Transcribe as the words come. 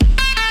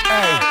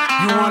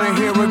You wanna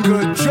hear a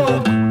good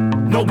joke?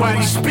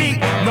 Nobody speak,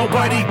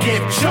 nobody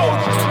get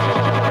choked.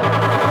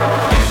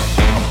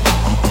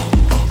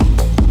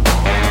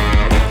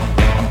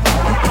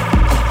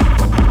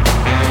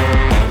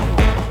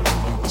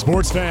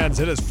 Sports fans,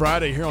 it is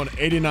Friday here on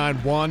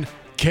 89.1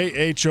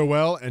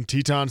 KHOL, and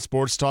Teton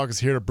Sports Talk is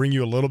here to bring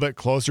you a little bit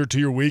closer to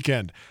your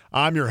weekend.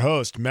 I'm your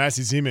host,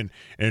 Massey Zeman,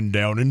 and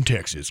down in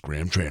Texas,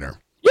 Graham Trainer.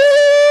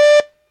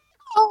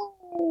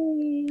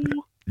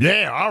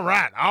 Yeah, all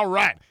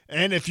right.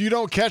 And if you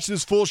don't catch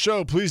this full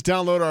show, please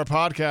download our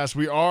podcast.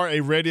 We are a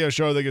radio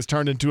show that gets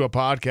turned into a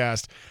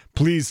podcast.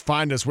 Please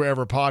find us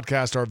wherever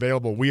podcasts are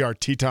available. We are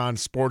Teton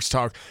Sports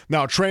Talk.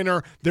 Now,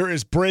 Trainer, there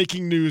is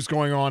breaking news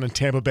going on in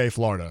Tampa Bay,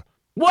 Florida.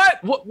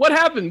 What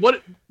happened?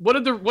 What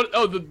did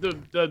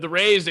the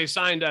Rays, they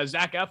signed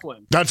Zach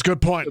Eflin. That's a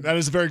good point. That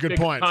is a very good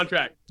point.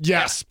 Contract.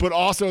 Yes, but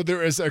also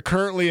there is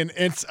currently a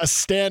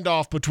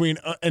standoff between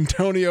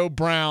Antonio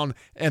Brown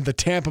and the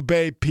Tampa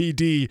Bay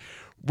PD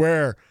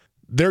where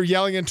they're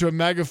yelling into a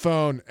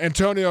megaphone,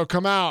 "Antonio,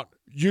 come out.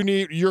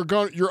 You're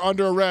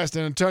under arrest."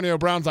 And Antonio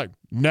Brown's like,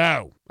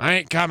 "No, I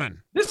ain't coming."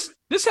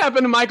 This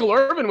happened to Michael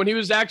Irvin when he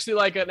was actually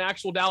like an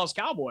actual Dallas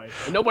Cowboy,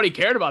 and nobody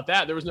cared about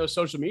that. There was no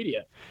social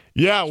media.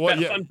 Yeah,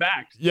 Fun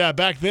fact. Yeah,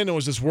 back then it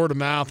was just word of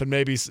mouth and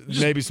maybe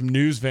some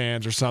news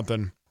vans or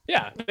something.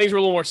 Yeah, things were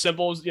a little more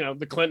simple. You know,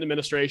 the Clinton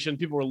administration,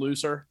 people were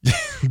looser.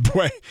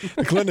 Boy,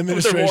 the Clinton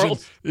administration,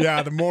 morals.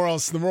 Yeah, the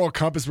moral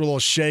compass were a little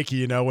shaky,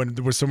 you know, when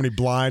there was so many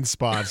blind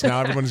spots.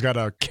 Now everyone's got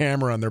a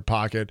camera in their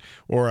pocket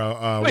or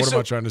am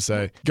I trying to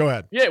say? Go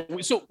ahead. Yeah,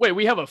 so wait,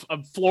 we have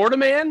a Florida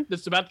man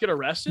that's about to get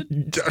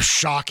arrested?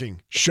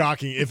 Shocking.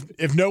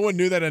 If no one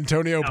knew that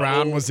Antonio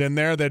Brown was in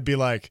there, they'd be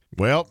like,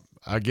 well,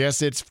 I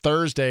guess it's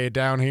Thursday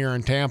down here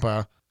in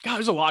Tampa. God,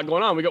 there's a lot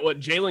going on. We got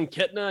Jalen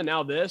Kitna,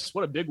 now this.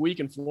 What a big week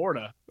in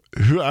Florida.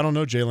 I don't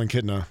know Jalen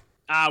Kitna.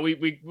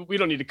 We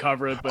don't need to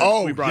cover it,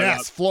 but we brought it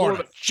up.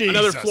 Florida.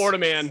 Another Florida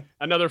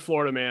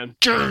man.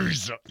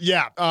 Jesus.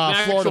 Yeah,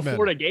 Florida man.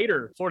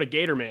 Florida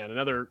Gator man,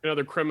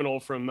 another criminal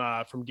from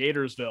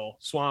Gatorsville,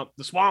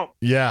 the swamp.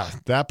 Yeah,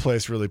 that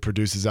place really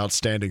produces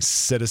outstanding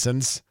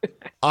citizens.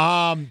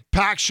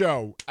 Pack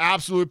show,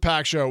 absolute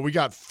pack show. We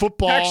got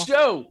football. Pack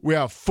show. We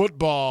have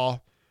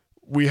football.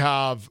 We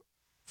have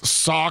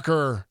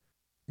soccer.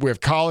 We have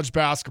college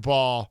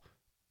basketball.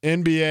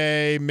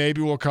 NBA,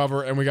 maybe we'll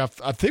cover, and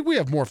I think we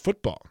have more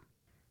football.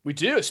 We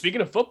do.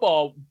 Speaking of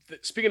football,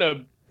 speaking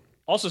of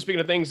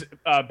things,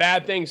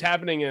 bad things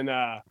happening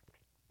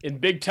in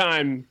big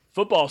time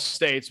football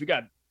states, we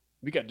got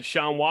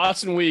Deshaun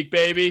Watson week,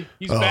 baby.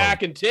 He's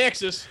back in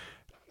Texas.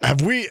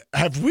 Have we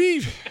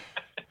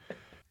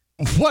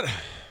what?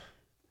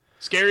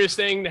 Scariest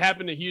thing that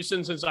happened to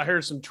Houston since I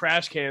heard some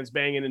trash cans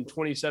banging in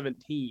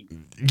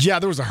 2017. Yeah,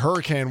 there was a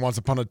hurricane once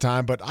upon a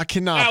time, but I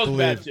cannot believe.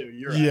 That was bad too.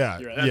 You're right.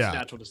 That's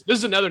natural. This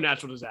is another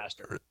natural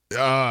disaster.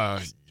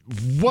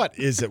 What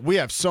is it? We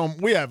have.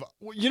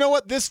 You know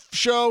what? This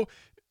show,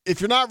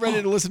 if you're not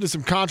ready to listen to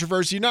some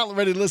controversy, you're not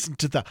ready to listen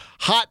to the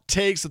hot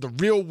takes of the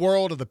real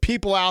world of the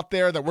people out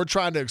there that we're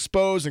trying to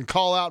expose and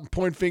call out and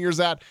point fingers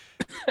at,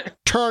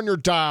 turn your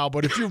dial.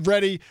 But if you're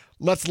ready,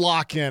 let's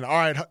lock in. All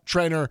right,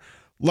 Trainer.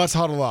 Let's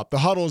huddle up. The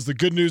huddle is the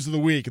good news of the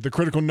week, the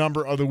critical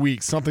number of the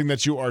week, something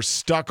that you are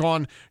stuck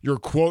on, your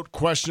quote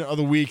question of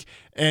the week,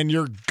 and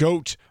your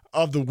goat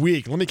of the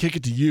week. Let me kick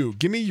it to you.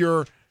 Give me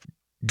your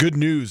good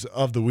news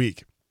of the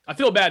week. I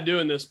feel bad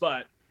doing this,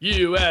 but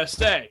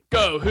USA,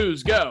 go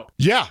Who's go.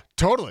 Yeah,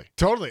 totally.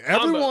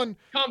 Everyone.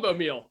 Combo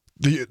meal.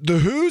 The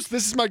Who's,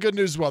 this is my good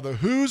news as well. The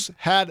Who's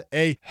had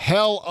a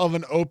hell of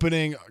an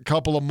opening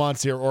couple of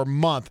months here, or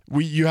month.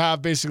 You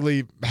have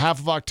basically half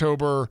of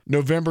October,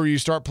 November, you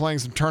start playing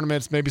some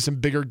tournaments, maybe some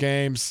bigger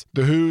games.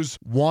 The Who's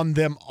won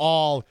them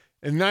all.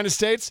 In the United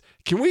States,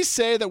 can we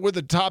say that we're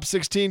the top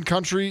 16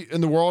 country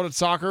in the world at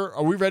soccer?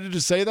 Are we ready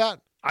to say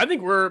that? I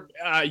think we're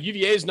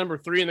UVA is number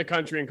 3 in the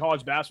country in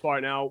college basketball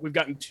right now. We've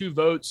gotten 2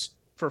 votes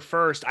for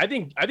first. I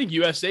think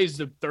USA is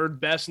the 3rd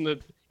best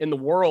in the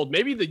world,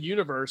 maybe the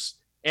universe.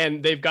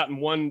 And they've gotten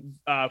 1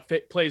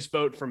 place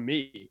vote from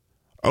me.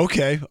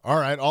 Okay. All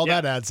right.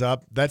 That adds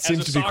up. That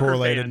seems to be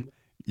correlated. Fan,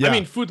 yeah. I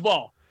mean,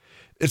 football.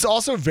 It's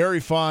also very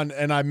fun.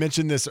 And I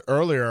mentioned this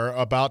earlier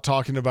about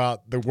talking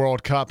about the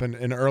World Cup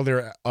in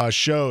earlier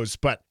shows.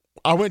 But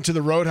I went to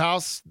the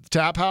Roadhouse,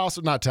 Tap House,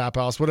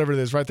 whatever it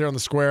is, right there on the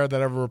square that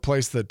ever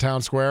replaced the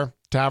Town Square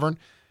Tavern.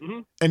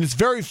 Mm-hmm. And it's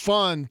very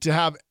fun to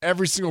have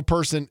every single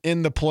person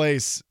in the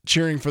place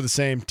cheering for the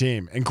same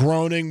team and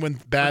groaning when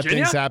bad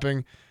things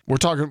happen. We're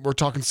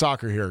talking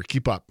soccer here.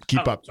 Keep up.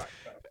 Sorry.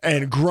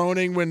 And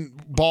groaning when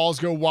balls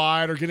go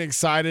wide or getting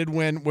excited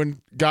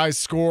when guys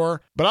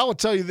score. But I will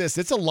tell you this,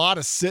 it's a lot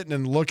of sitting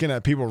and looking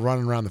at people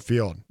running around the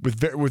field with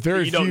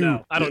very few. Don't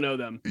know. I don't know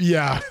them.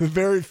 Yeah,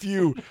 very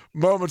few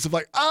moments of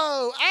like,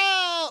 and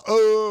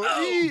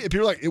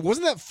people are like, it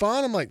wasn't that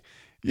fun. I'm like,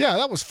 yeah,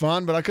 that was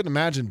fun, but I couldn't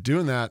imagine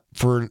doing that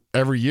for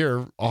every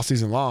year, all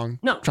season long.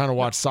 No. Trying to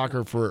watch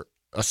soccer for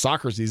a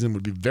soccer season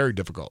would be very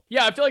difficult.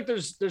 Yeah, I feel like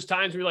there's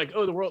times where you're like,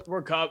 oh, the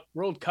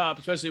World Cup,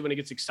 especially when it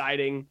gets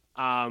exciting.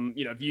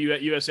 If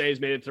USA has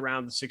made it to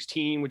round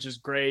 16, which is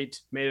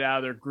great, made it out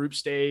of their group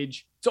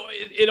stage. So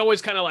it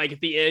always kind of like at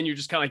the end, you're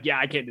just kind of like, yeah,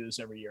 I can't do this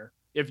every year.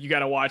 If you got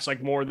to watch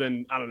like more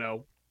than, I don't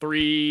know,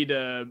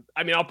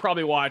 I'll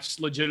probably watch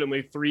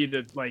legitimately 3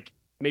 to like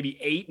maybe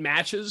 8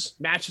 matches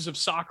of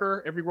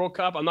soccer every World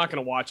Cup. I'm not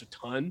going to watch a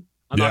ton.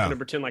 I'm not going to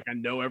pretend like I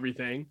know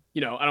everything. I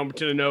don't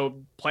pretend to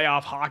know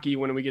playoff hockey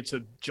when we get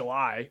to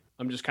July.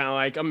 I'm just kind of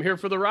like, I'm here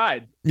for the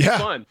ride. It's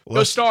fun.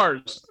 Go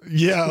Stars.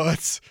 Yeah,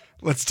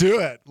 let's do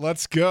it.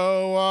 Let's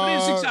go. But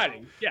it's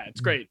exciting. Yeah, it's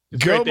great.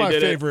 It's go great my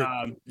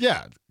favorite.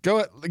 Go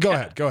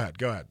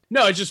ahead.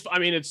 No, it's just,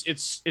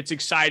 it's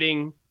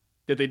exciting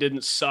that they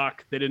didn't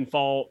suck. They didn't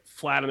fall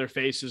flat on their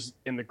faces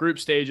in the group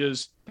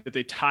stages, that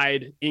they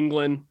tied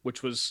England,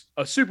 which was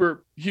a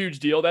super huge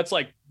deal. That's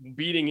like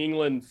beating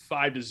England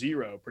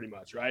 5-0 pretty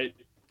much, right?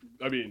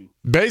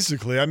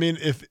 Basically,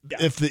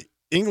 if the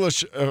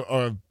English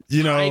are,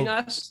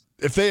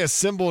 if they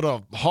assembled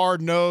a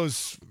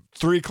hard-nosed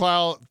 3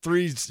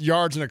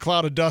 yards in a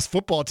cloud of dust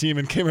football team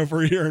and came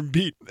over here and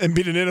beat an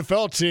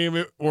NFL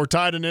team or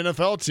tied an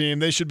NFL team,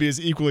 they should be as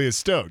equally as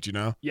stoked,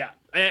 Yeah.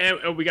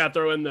 And we got to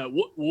throw in the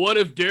what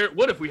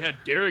if we had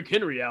Derrick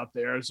Henry out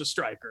there as a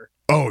striker?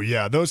 Oh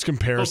yeah, those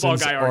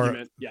comparisons football guy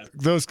argument. Yeah,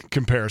 those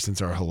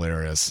comparisons are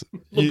hilarious.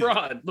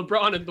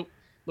 LeBron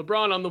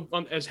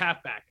as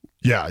halfback.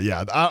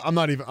 Yeah. I'm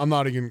not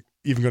even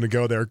going to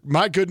go there.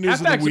 My good news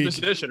halfback's of the week. A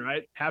position,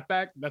 right?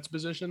 Halfback, that's a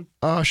position.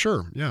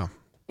 Sure, yeah.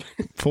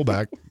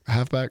 Fullback,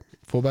 halfback,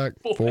 fullback,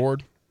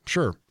 forward.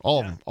 Sure,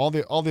 all of them, all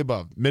the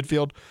above.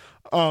 Midfield.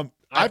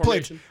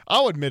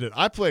 I'll admit it.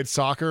 I played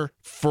soccer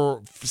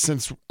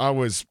since I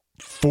was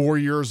 4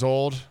 years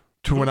old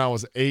to when I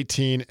was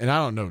 18, and I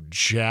don't know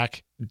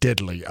jack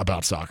diddly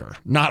about soccer.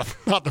 Not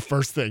the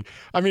first thing.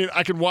 I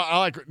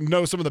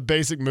know some of the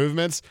basic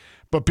movements,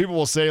 but people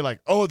will say like,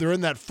 "Oh, they're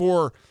in that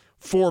four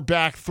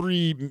back,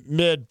 3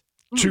 mid,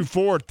 2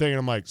 forward thing," and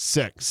I'm like,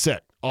 sick,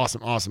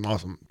 awesome.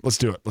 Let's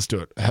do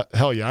it.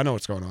 Hell yeah, I know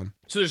what's going on.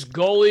 So there's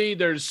goalie,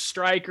 there's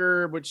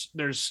striker, which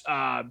there's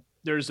a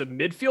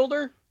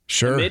midfielder.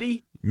 Sure.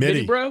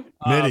 Midi, bro.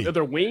 Midi. Are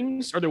there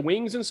wings? Are there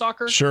wings in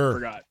soccer? Sure. I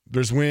forgot.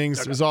 There's wings.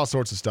 Okay. There's all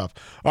sorts of stuff.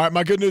 All right.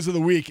 My good news of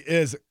the week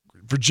is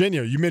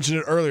Virginia. You mentioned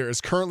it earlier.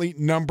 Is currently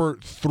number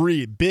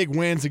 3. Big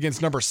wins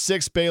against number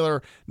 6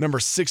 Baylor, number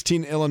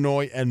 16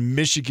 Illinois, and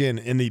Michigan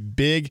in the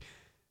Big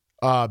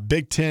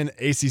Ten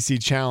ACC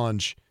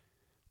Challenge.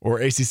 Or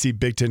ACC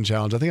Big Ten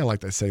Challenge. I think I like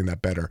that saying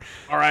that better.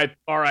 RIP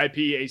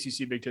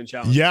ACC Big Ten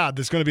Challenge. Yeah,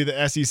 there's going to be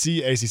the SEC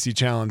ACC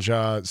Challenge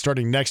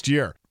starting next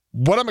year.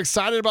 What I'm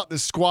excited about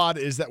this squad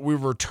is that we're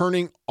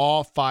returning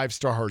all 5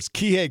 stars.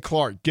 Kihei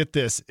Clark, get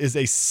this, is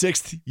a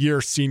 6th-year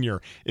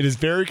senior. It is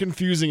very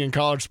confusing in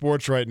college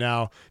sports right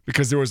now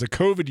because there was a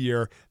COVID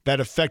year that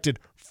affected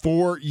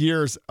 4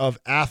 years of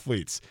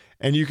athletes.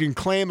 And you can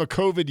claim a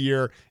COVID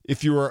year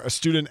if you were a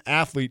student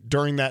athlete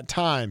during that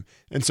time.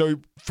 And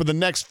so for the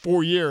next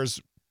 4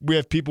 years, we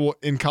have people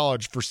in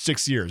college for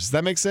 6 years. Does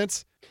that make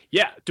sense?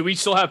 Yeah. Do we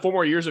still have 4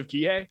 more years of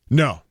Kihei?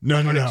 No.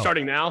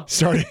 Starting now?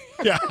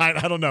 Yeah,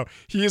 I don't know.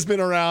 He has been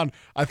around.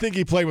 I think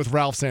he played with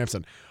Ralph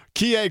Sampson.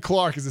 Kihei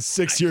Clark is a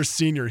 6-year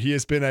senior. He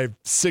has been a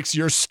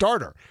 6-year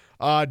starter.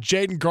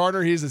 Jaden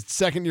Gardner, he's a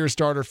 2nd-year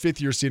starter,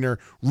 5th-year senior.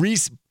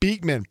 Reese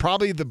Beekman,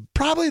 probably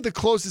the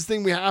closest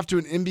thing we have to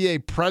an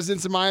NBA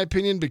presence, in my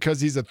opinion, because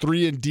he's a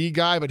 3-and-D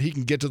guy, but he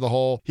can get to the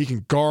hole. He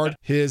can guard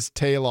his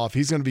tail off.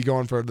 He's going to be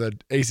going for the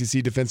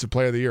ACC Defensive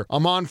Player of the Year.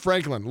 Amon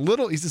Franklin,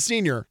 he's a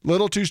senior,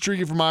 little too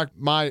streaky for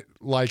my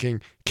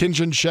liking.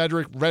 Kinjan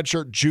Shedrick,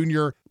 redshirt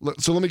junior.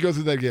 So let me go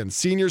through that again.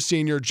 Senior,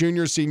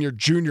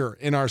 junior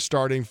in our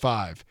starting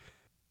 5.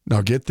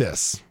 Now get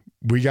this.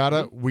 We got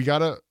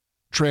a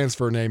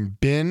transfer named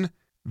Ben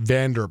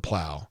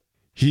Vanderplow.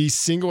 He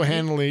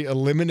single-handedly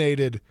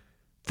eliminated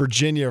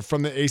Virginia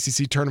from the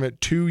ACC tournament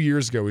 2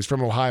 years ago. He's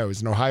from Ohio.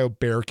 He's an Ohio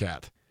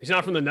Bearcat. He's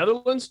not from the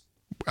Netherlands?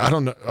 I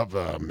don't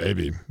know.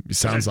 Maybe. He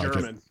sounds like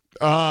German.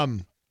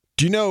 it.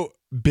 Do you know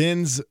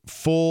Ben's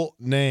full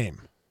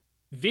name?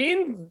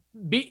 Ben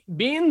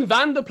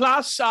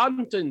Vanderplow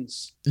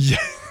Santens. Yeah.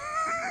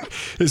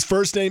 His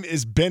first name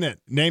is Bennett,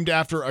 named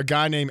after a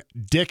guy named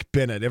Dick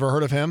Bennett. Ever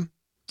heard of him?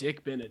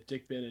 Dick Bennett.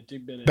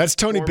 That's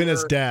Tony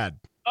Bennett's dad.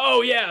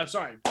 Oh, yeah.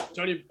 Sorry.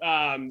 Tony,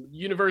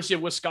 University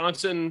of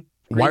Wisconsin.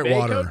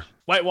 Whitewater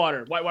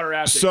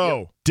Raptors. So,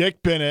 yep.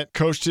 Dick Bennett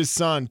coached his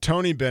son,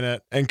 Tony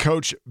Bennett, and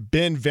coached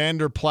Ben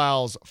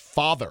Vanderplow's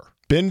father.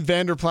 Ben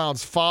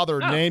Vanderplow's father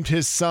named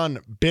his son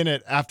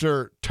Bennett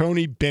after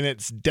Tony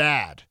Bennett's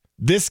dad.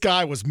 This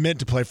guy was meant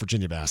to play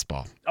Virginia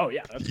basketball. Oh,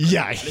 yeah.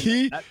 Yeah,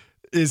 he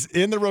is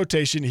in the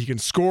rotation. He can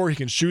score. He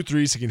can shoot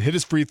threes. He can hit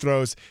his free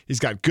throws. He's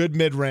got good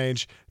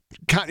mid-range.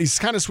 He's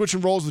kind of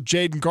switching roles with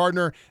Jaden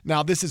Gardner.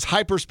 Now, this is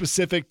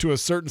hyper-specific to a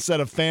certain set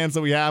of fans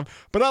that we have,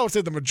 but I would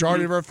say the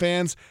majority of our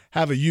fans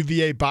have a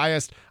UVA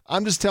bias.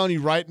 I'm just telling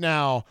you right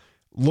now,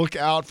 look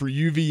out for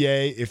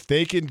UVA. If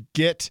they can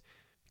get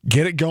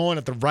it going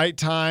at the right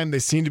time, they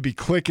seem to be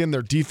clicking.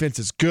 Their defense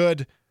is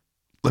good.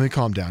 Let me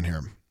calm down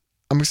here.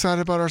 I'm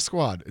excited about our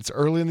squad. It's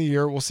early in the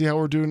year. We'll see how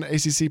we're doing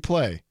ACC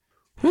play.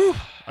 Whew.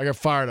 I got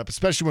fired up,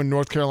 especially when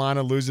North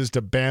Carolina loses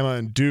to Bama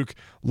and Duke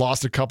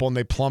lost a couple and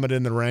they plummeted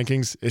in the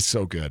rankings. It's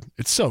so good.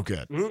 It's so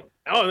good. Mm-hmm.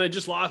 Oh, and they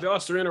just lost. They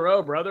lost 3 in a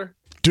row, brother.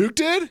 Duke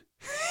did?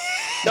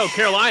 No,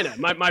 Carolina.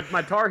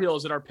 My Tar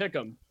Heels at our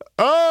pick'em.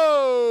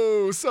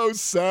 Oh, so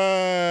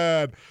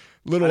sad.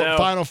 Little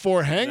Final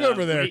Four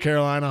hangover there, we,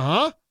 Carolina,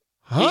 huh?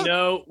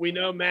 We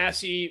know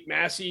Massey,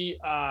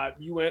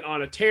 you went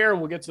on a tear.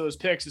 We'll get to those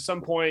picks at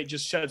some point,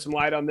 just shed some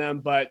light on them.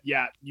 But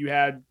yeah, you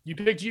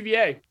picked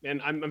UVA,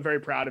 and I'm very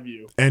proud of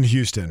you. And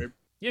Houston.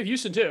 You have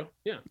Houston too.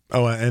 Yeah.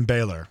 Oh, and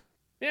Baylor.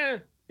 Yeah.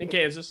 In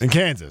Kansas.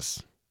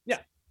 Yeah.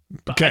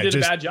 Okay. I did a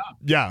bad job.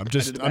 Yeah, I'm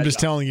just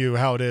telling you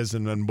how it is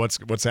and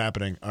what's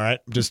happening. All right.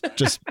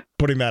 Just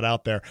putting that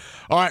out there.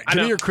 All right.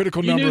 Give me your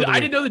critical number. I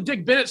didn't know the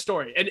Dick Bennett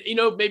story. And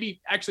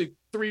maybe actually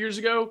 3 years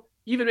ago,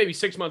 even maybe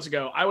 6 months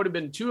ago, I would have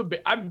been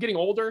I'm getting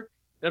older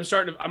and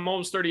I'm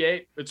almost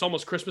 38. It's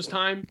almost Christmas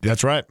time.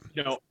 That's right.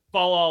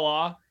 Fall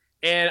la.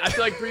 And I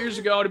feel like 3 years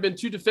ago I would have been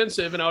too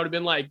defensive, and I would have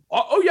been like,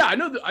 "Oh yeah, I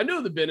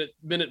know the Bennett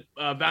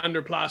Van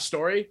der Plas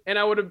story," and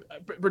I would have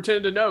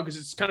pretended to know because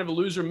it's kind of a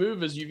loser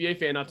move as a UVA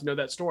fan not to know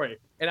that story.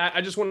 And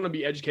I just wanted to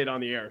be educated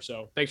on the air.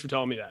 So thanks for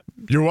telling me that.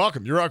 You're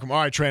welcome. All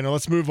right, Trainer,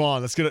 let's move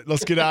on. Let's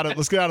get out of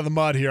the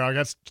mud here. I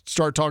got to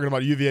start talking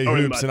about UVA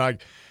hoops, and I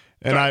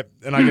get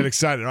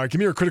excited. All right, give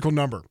me your critical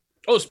number.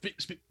 Oh,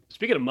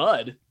 speaking of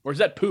mud, or is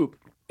that poop?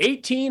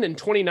 18 and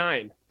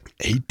 29.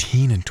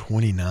 18 and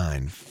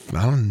 29.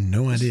 I don't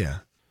no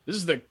idea. This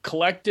is the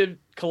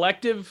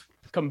collective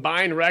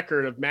combined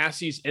record of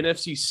Massey's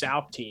NFC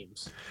South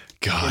teams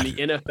in the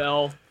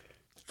NFL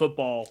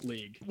Football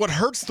League. What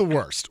hurts the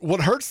worst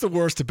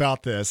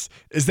about this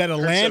is that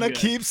Atlanta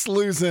keeps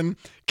losing,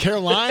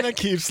 Carolina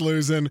keeps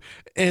losing,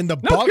 and the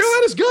Bucks.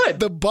 Carolina's good.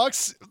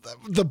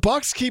 The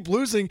Bucks keep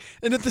losing,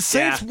 and if the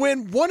Saints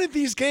win one of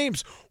these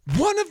games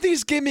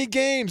gimme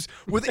games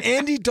with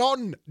Andy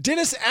Dalton,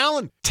 Dennis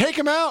Allen, take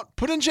him out,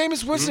 put in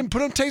Jameis Winston,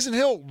 put in Taysom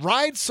Hill,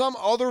 ride some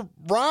other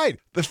ride.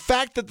 The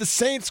fact that the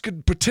Saints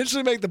could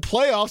potentially make the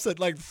playoffs at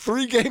like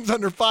 3 games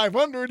under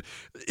 500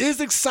 is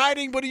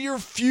exciting, but he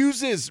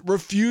refuses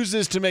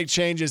to make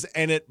changes,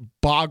 and it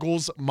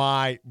boggles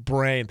my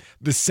brain.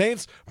 The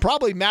Saints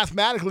probably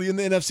mathematically in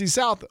the NFC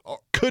South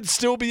could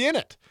still be in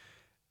it.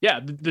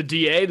 Yeah, the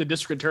DA, the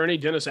district attorney,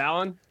 Dennis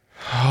Allen.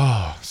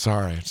 Oh,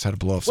 sorry. I just had to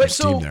blow off some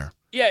steam there.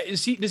 Yeah,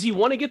 does he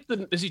want to get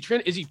is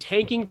he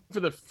tanking for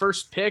the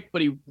first pick,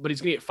 but he's gonna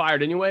get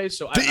fired anyway?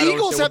 So the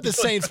Eagles have the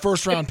Saints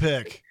first round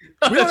pick.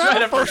 We don't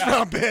have a first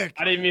round pick.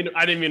 I didn't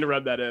mean to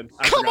rub that in.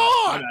 Come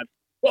on.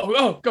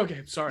 Oh,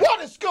 okay. Sorry.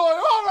 What is going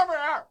on over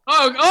here?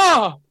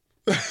 Oh.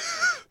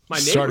 My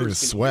neighbor's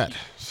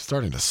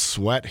starting to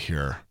sweat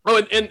here. Oh,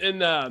 and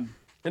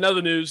in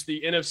other news,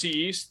 the NFC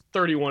East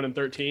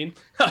 31-13.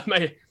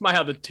 My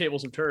how the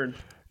tables have turned.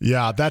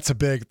 Yeah, that's a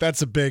big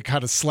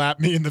kind of slap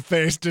me in the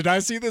face. Did I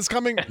see this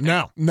coming?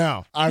 No.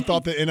 I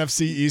thought the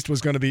NFC East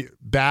was going to be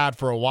bad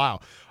for a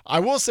while. I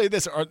will say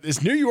this: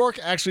 is New York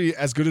actually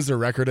as good as their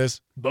record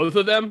is? Both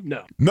of them?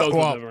 No. Both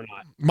of them are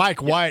not.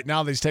 Mike White,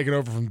 now that he's taken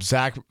over from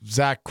Zach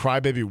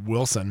Crybaby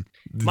Wilson.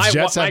 The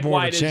Jets have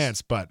more of a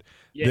chance, but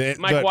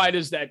Mike White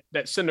is that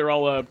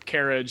Cinderella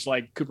carriage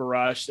like Cooper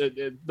Rush.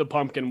 The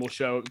pumpkin will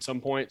show at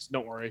some point. So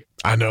don't worry.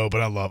 I know,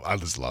 but I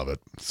just love it.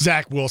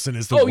 Zach Wilson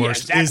is the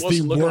worst.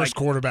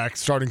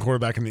 Starting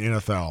quarterback in the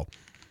NFL.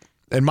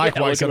 And Mike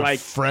White's got a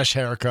fresh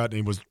haircut, and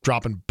he was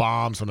dropping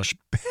bombs on a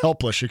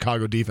helpless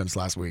Chicago defense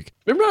last week.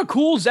 Remember how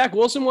cool Zach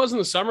Wilson was in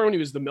the summer when he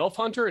was the MILF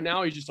hunter, and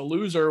now he's just a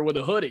loser with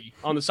a hoodie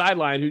on the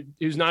sideline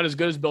who's not as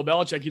good as Bill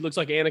Belichick. He looks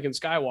like Anakin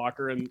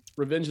Skywalker in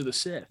Revenge of the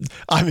Sith.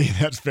 I mean,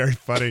 that's very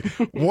funny.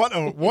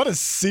 What a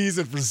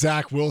season for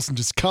Zach Wilson,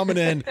 just coming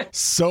in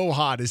so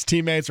hot. His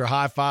teammates are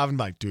high-fiving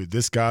like, dude,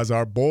 this guy's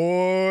our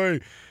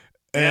boy.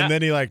 And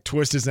then he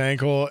twists his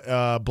ankle,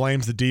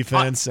 blames the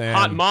defense.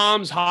 Hot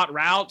moms, hot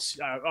routes.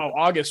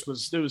 August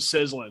was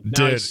sizzling.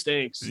 Now it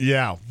stinks.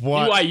 Yeah.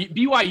 What?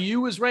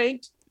 BYU was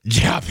ranked.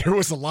 Yeah, there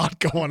was a lot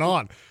going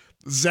on.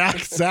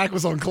 Zach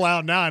was on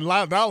cloud nine.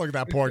 Now look at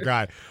that poor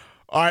guy.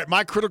 All right,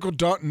 my critical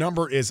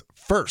number is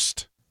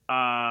first.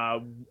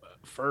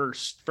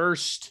 First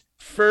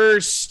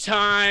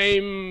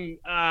time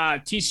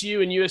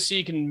TCU and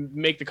USC can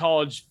make the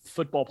college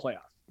football playoff.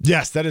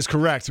 Yes, that is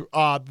correct.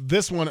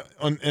 This one,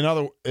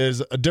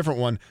 is a different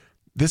one.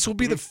 This will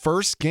be the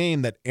first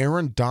game that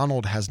Aaron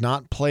Donald has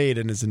not played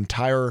in his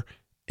entire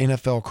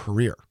NFL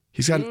career.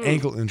 He's got an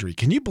ankle injury.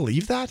 Can you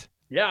believe that?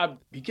 Yeah,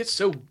 he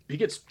gets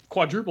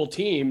quadruple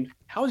teamed.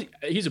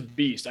 He's a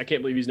beast. I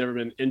can't believe he's never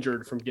been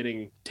injured from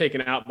getting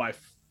taken out by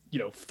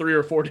 3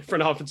 or 4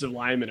 different offensive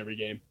linemen every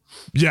game.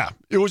 Yeah,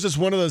 it was just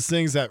one of those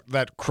things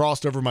that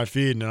crossed over my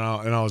feed, and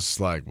I was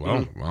like,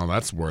 well,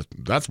 that's worth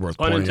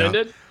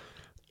unintended. Out.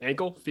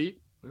 Ankle,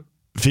 feet?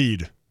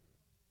 Feed.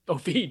 Oh,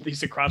 feed.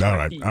 These are cross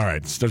feet. All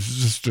right.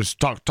 Just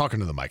talking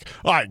to the mic.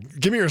 All right.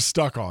 Give me your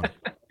stuck on.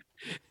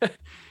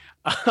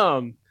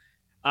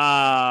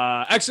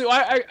 Actually,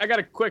 I got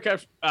a quick,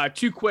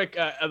 2 quick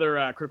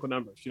other critical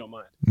numbers, if you don't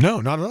mind. No,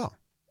 not at all.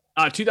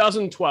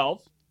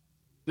 2012.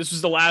 This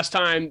was the last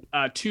time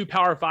two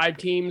Power 5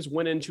 teams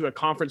went into a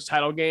conference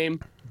title game,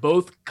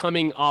 both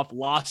coming off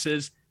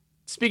losses.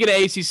 Speaking of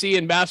ACC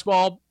and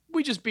basketball,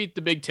 we just beat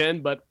the Big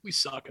Ten, but we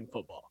suck in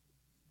football.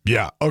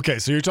 Yeah. Okay.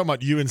 So you're talking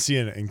about UNC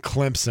and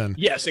Clemson.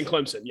 Yes, in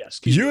Clemson. Yes.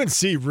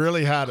 UNC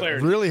really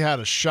had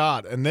a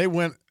shot, and they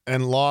went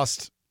and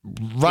lost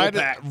right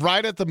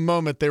at the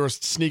moment they were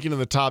sneaking in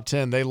the top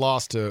 10. They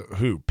lost to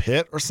who?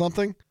 Pitt or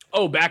something?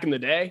 Oh, back in the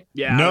day?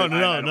 Yeah.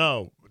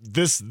 No.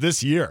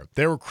 This year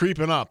they were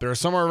creeping up. They were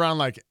somewhere around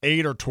like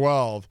 8 or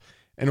 12,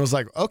 and it was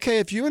like, okay,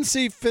 if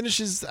UNC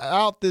finishes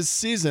out this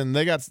season,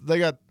 they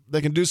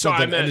can do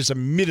something, and just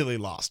immediately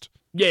lost.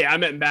 Yeah, I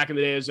meant back in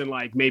the day as in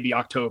like maybe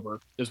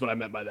October is what I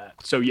meant by that.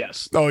 So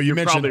yes. Oh, you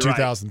mentioned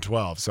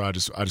 2012, right. So I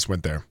just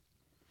went there.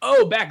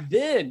 Oh, back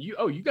then you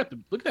got the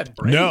look at that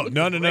brain. No.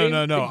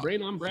 Big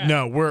brain on Brad.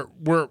 No,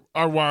 we're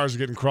our wires are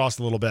getting crossed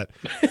a little bit.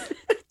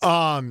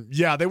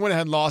 Yeah, they went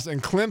ahead and lost,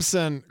 and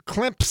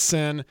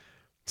Clemson,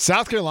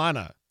 South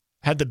Carolina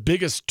had the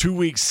biggest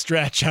 2-week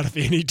stretch out of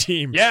any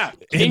team. Yeah,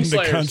 in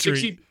the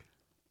country.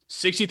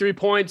 63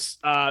 points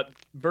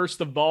versus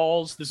the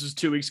Vols. This is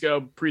 2 weeks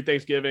ago,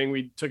 pre-Thanksgiving.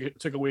 We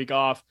took a week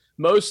off.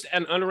 Most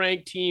an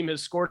unranked team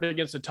has scored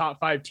against a top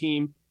 5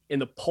 team in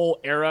the poll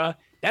era.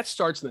 That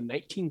starts in the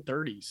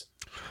 1930s.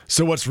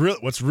 So what's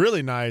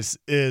really nice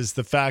is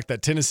the fact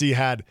that Tennessee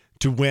had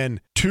to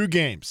win 2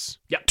 games.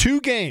 Yeah. 2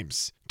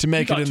 games to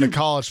make it in the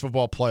college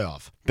football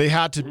playoff. They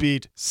had to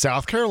beat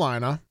South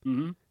Carolina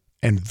and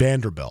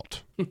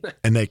Vanderbilt,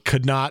 and they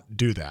could not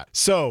do that.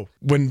 So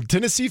when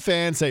Tennessee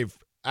fans say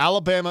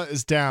Alabama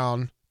is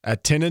down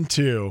at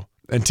 10-2,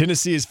 and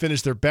Tennessee has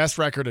finished their best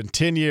record in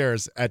 10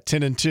 years at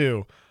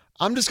 10-2,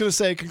 I'm just going to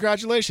say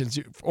congratulations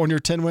on your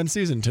 10-win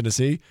season,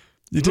 Tennessee.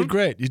 You did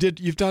great.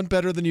 You've done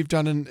better than you've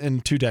done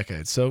in 2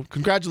 decades. So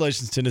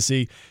congratulations,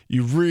 Tennessee.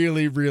 You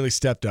really, really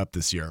stepped up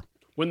this year.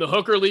 When the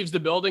hooker leaves the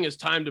building, it's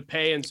time to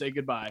pay and say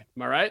goodbye.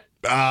 Am I right?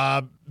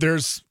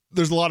 There's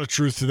a lot of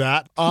truth to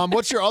that.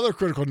 What's your other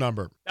critical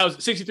number? That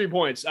was 63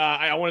 points.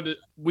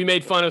 We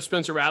made fun of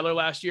Spencer Rattler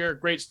last year.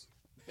 Great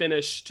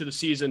finish to the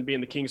season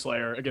being the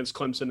Kingslayer against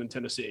Clemson and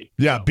Tennessee.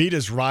 Yeah, beat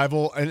his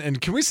rival.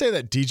 And can we say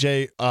that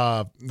DJ,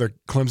 the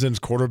Clemson's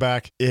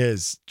quarterback,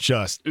 is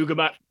just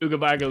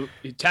Tagovailoa,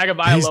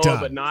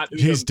 but not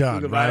he's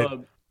done, right?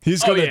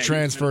 He's going to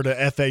transfer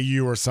to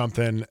FAU or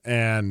something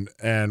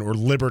or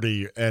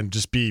Liberty and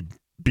just be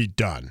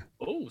done.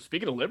 Oh,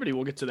 speaking of Liberty,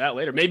 we'll get to that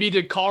later. Maybe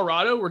to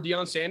Colorado, where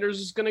Deion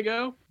Sanders is going to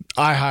go.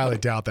 I highly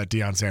doubt that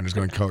Deion Sanders is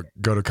going to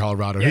go to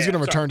Colorado. He's going to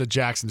return to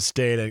Jackson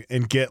State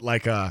and get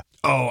like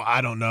I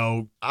don't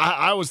know.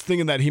 I was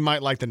thinking that he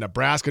might like the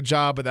Nebraska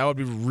job, but that would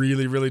be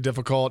really, really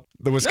difficult.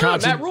 The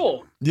Wisconsin. Matt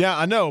Rule. Yeah,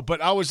 I know,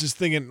 but I was just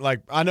thinking, like,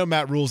 I know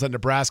Matt Rule's at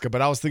Nebraska,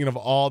 but I was thinking of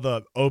all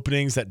the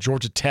openings that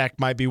Georgia Tech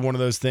might be one of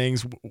those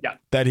things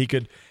that he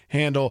could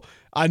handle.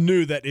 I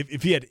knew that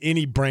if he had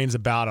any brains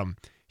about him,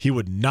 he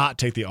would not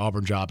take the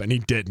Auburn job, and he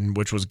didn't,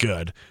 which was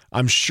good.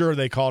 I'm sure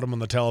they called him on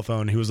the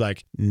telephone. He was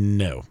like,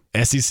 no.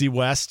 SEC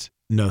West,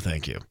 no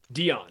thank you.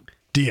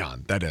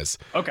 Deion, that is.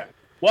 Okay.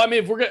 Well,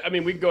 we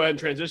can go ahead and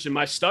transition.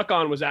 My stuck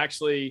on was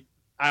actually,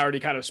 I already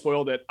kind of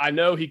spoiled it. I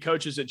know he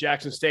coaches at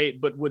Jackson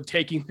State, but would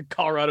taking the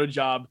Colorado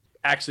job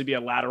actually be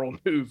a lateral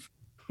move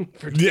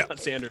for Deion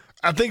Sanders?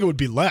 I think it would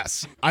be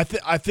less. I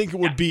think it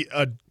would be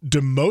a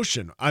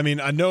demotion. I mean,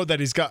 I know that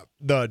he's got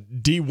the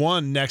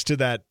D1 next to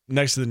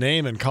the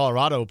name in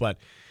Colorado, but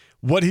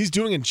what he's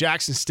doing in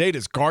Jackson State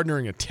is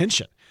garnering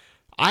attention.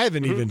 I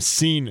haven't even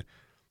seen.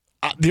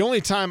 The only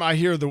time I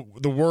hear the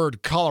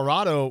word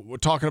Colorado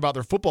talking about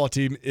their football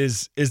team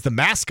is the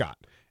mascot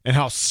and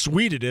how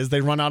sweet it is.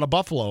 They run out of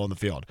buffalo on the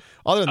field.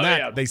 Other than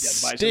that, they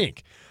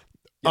stink.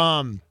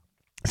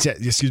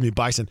 Excuse me,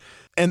 bison.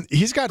 And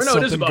he's got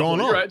something going on.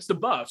 You're right. It's the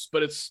Buffs,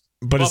 but it's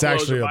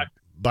actually a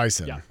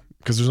bison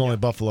because there's only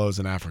buffaloes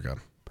in Africa.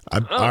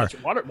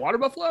 Water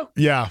buffalo?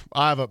 Yeah,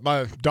 I have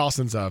my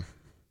Dawson's a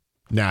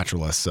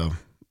naturalist, so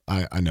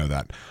I know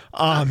that.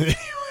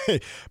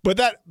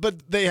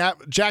 But they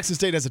have Jackson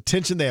State has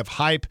attention. They have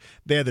hype.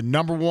 They had the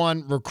number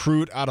 1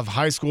 recruit out of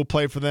high school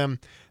play for them.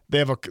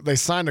 They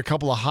signed a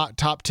couple of hot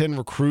top 10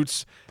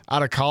 recruits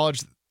out of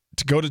college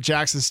to go to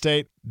Jackson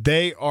State.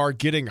 They are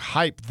getting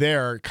hype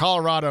there.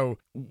 Colorado,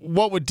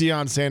 what would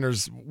Deion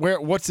Sanders,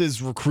 what's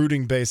his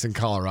recruiting base in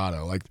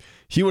Colorado? Like,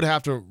 he would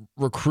have to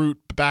recruit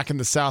back in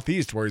the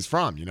Southeast where he's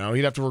from, you know?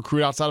 He'd have to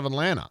recruit outside of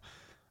Atlanta.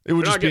 It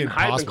would They're just be impossible.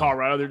 Hype in impossible.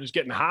 Colorado, they're just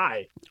getting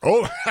high.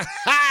 Oh,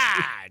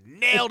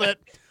 nailed it.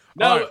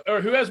 No,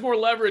 or who has more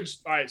leverage?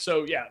 All right,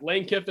 so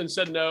Lane Kiffin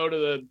said no to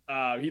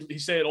the he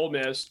stayed at Ole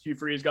Miss. Hugh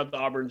Freeze got the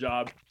Auburn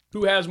job.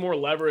 Who has more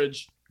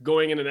leverage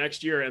going into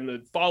next year and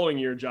the following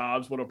year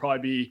jobs? What'll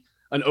probably be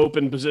an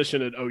open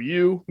position at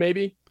OU,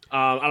 maybe.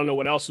 I don't know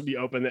what else would be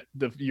open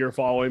the year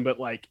following, but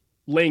like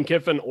Lane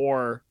Kiffin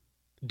or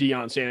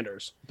Deion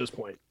Sanders at this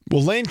point.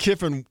 Well, Lane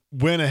Kiffin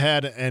went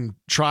ahead and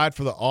tried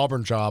for the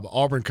Auburn job.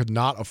 Auburn could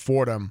not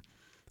afford him,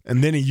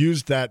 and then he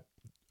used that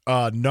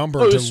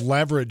number to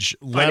leverage.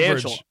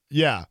 Financial.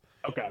 Yeah.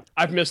 Okay,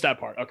 I've missed that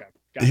part. Okay.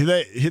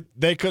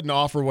 They couldn't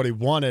offer what he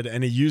wanted,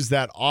 and he used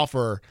that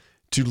offer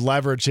to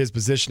leverage his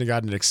position and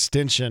got an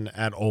extension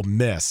at Ole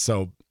Miss.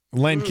 So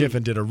Lane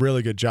Kiffin did a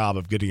really good job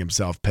of getting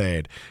himself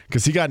paid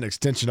because he got an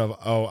extension of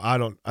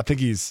I think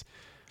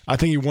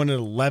he wanted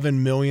 $11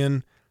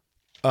 million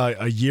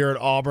a year at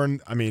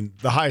Auburn. I mean,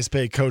 the highest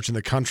paid coach in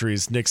the country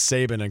is Nick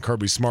Saban and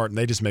Kirby Smart, and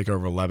they just make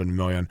over $11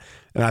 million.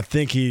 And I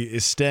think he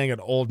is staying at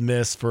Ole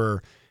Miss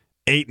for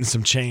 8 and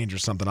some change or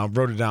something. I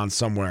wrote it down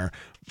somewhere.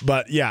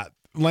 But yeah,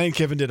 Lane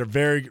Kiffin did a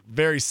very,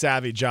 very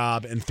savvy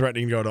job in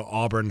threatening to go to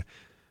Auburn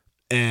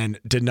and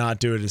did not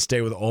do it and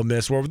stay with Ole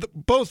Miss, where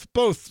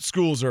both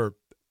schools are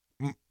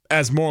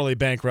as morally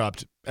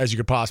bankrupt as you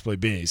could possibly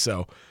be.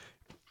 So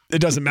it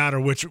doesn't matter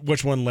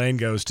which one Lane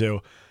goes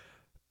to.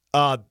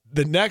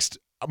 The next,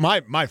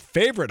 my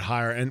favorite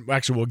hire, and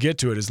actually we'll get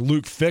to it, is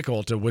Luke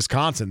Fickell to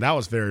Wisconsin. That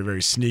was very,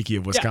 very sneaky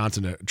of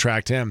Wisconsin to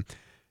attract him.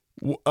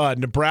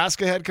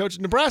 Nebraska head coach.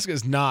 Nebraska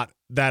is not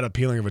that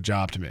appealing of a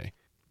job to me.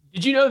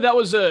 Did you know that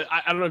was I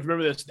don't know if you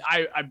remember this.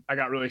 I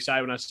got really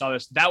excited when I saw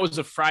this. That was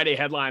a Friday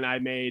headline I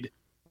made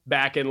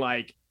back in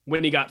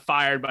when he got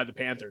fired by the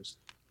Panthers.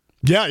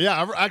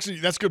 Yeah. Actually,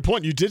 that's a good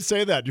point. You did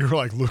say that. You were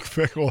like Luke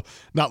Fickell,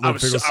 not Luke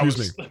Fickell.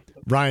 Excuse me,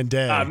 Ryan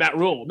Day, Matt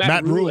Rule.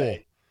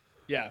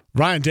 Yeah,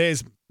 Ryan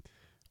Day's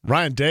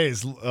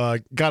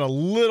got a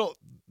little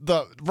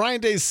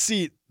Ryan Day's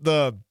seat.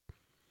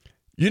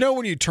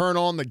 When you turn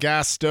on the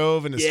gas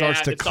stove and it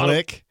starts to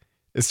click,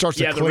 it starts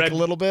to click a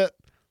little bit.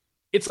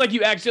 It's like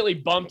you accidentally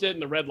bumped it and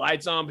the red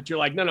light's on, but you're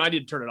like, no, I need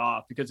to turn it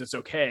off because it's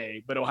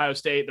okay. But Ohio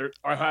State,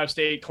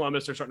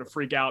 Columbus, they're starting to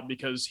freak out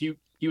because he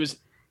was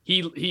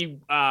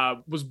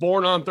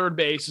born on third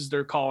base, as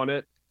they're calling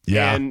it.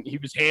 Yeah. And he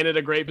was handed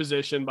a great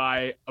position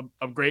by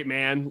a great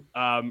man,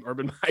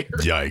 Urban Meyer.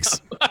 Yikes.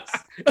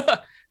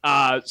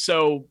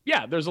 So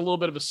yeah, there's a little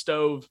bit of a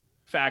stove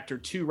factor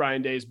to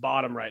Ryan Day's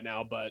bottom right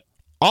now, but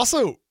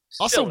also,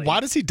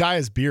 why does he dye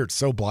his beard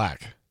so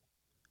black?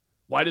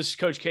 Why does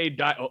Coach K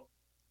dye?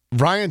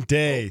 Ryan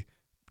Day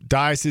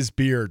dyes his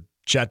beard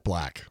jet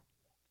black,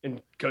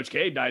 and Coach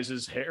K dyes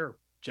his hair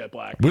jet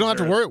black. We don't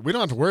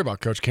have to worry about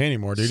Coach K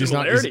anymore, dude.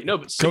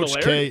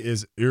 Coach K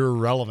is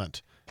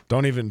irrelevant.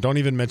 Don't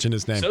even mention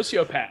his name.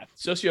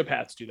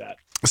 Sociopaths do that.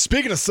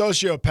 Speaking of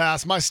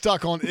sociopaths, my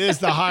stuck on is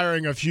the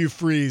hiring of Hugh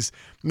Freeze.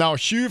 Now,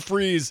 Hugh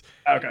Freeze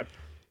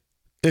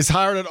is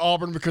hired at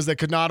Auburn because they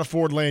could not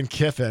afford Lane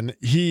Kiffin.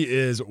 He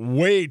is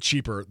way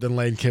cheaper than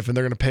Lane Kiffin.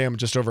 They're going to pay him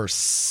just over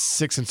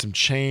 $6 and some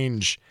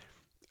change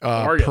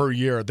per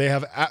year. They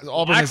have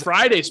Auburn Black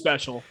Friday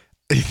special.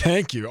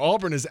 Thank you.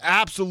 Auburn has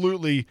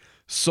absolutely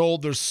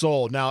sold their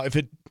soul. Now,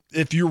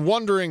 if you're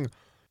wondering,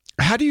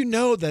 how do you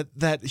know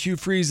that Hugh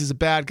Freeze is a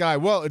bad guy?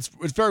 Well, it's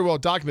very well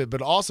documented,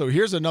 but also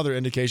here's another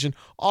indication.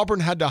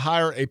 Auburn had to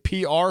hire a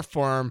PR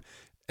firm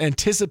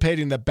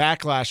anticipating the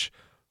backlash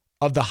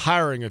of the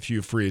hiring of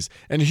Hugh Freeze.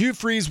 And Hugh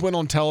Freeze went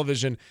on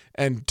television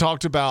and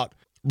talked about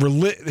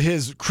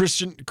his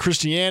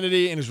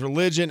Christianity and his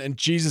religion and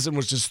Jesus, and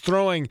was just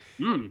throwing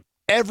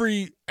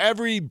every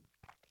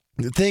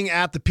thing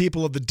at the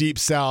people of the Deep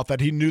South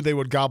that he knew they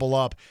would gobble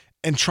up,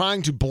 and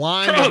trying to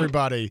blind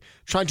everybody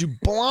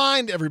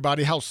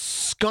how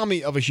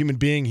scummy of a human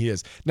being he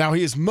is. Now,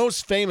 he is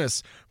most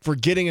famous for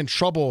getting in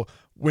trouble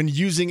when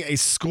using a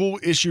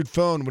school-issued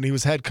phone when he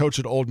was head coach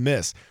at Ole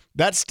Miss.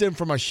 That stemmed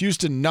from a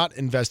Houston Nutt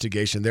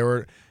investigation. They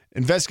were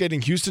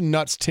investigating Houston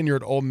Nutt's tenure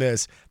at Ole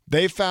Miss.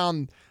 They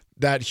found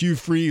that Hugh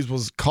Freeze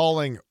was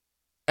calling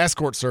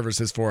escort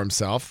services for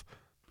himself.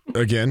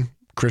 Again,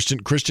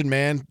 Christian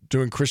man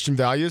doing Christian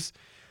values.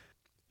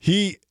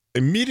 He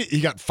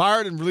got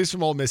fired and released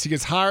from Ole Miss. He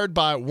gets hired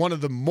by one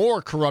of the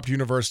more corrupt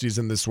universities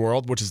in this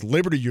world, which is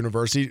Liberty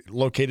University,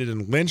 located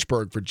in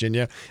Lynchburg,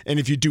 Virginia. And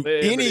if you do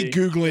any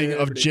Googling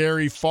of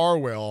Jerry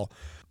Falwell,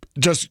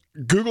 just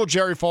Google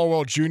Jerry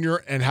Falwell Jr.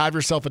 and have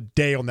yourself a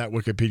day on that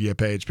Wikipedia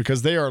page,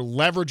 because they are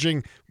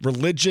leveraging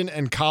religion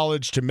and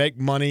college to make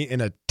money in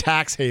a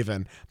tax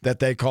haven that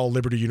they call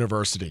Liberty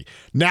University.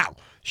 Now,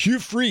 Hugh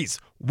Freeze,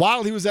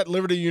 while he was at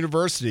Liberty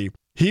University,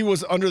 he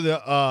was under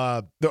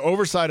the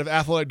oversight of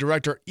athletic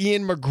director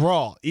Ian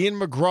McGraw. Ian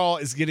McGraw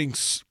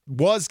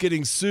was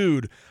getting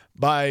sued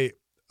by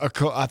I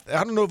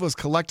don't know if it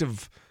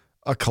was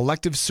a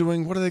collective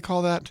suing. What do they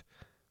call that?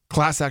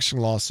 Class action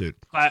lawsuit.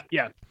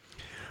 Yeah.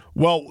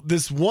 Well,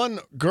 this one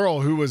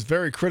girl who was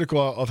very critical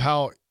of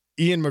how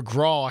Ian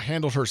McGraw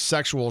handled her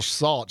sexual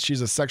assault. She's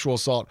a sexual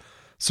assault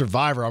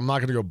survivor. I'm not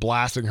going to go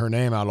blasting her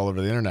name out all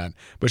over the internet,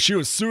 but she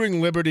was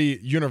suing Liberty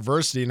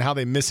University and how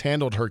they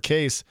mishandled her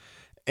case.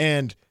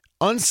 And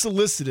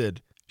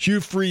unsolicited,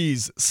 Hugh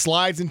Freeze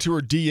slides into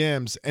her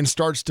DMs and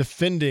starts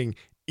defending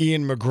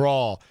Ian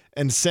McGraw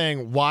and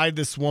saying why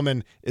this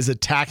woman is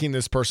attacking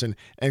this person.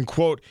 And,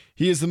 quote,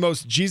 he is the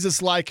most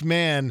Jesus-like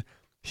man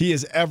he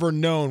has ever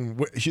known.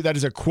 That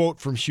is a quote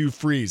from Hugh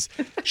Freeze.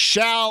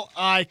 Shall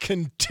I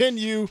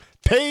continue?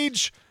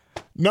 Page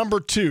number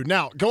 2.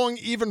 Now, going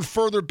even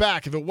further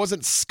back, if it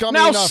wasn't scummy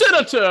enough.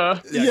 Now,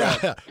 Senator.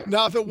 Yeah.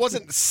 Now, if it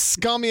wasn't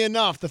scummy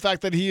enough, the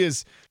fact that he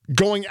is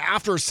going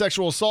after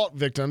sexual assault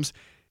victims,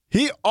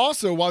 he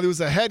also, while he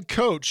was a head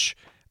coach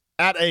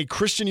at a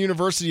Christian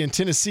university in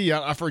Tennessee.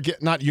 I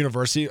forget, not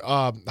university,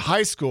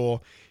 high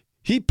school.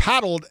 He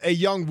paddled a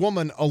young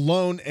woman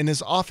alone in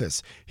his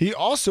office. He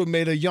also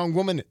made a young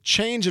woman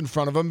change in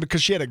front of him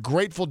because she had a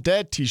Grateful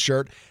Dead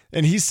t-shirt.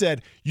 And he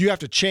said, you have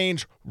to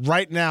change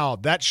right now.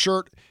 That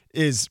shirt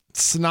is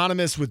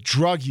synonymous with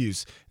drug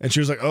use. And she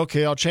was like,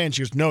 okay, I'll change.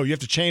 She goes, no, you have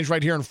to change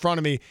right here in front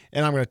of me,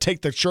 and I'm going to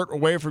take the shirt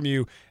away from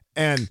you,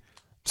 and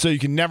so you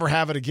can never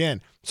have it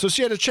again. So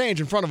she had to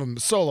change in front of him,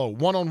 solo,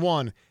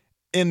 one-on-one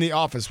in the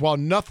office. While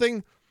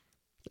nothing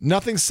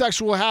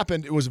sexual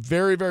happened, it was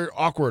very, very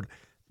awkward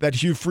that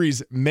Hugh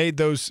Freeze made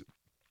those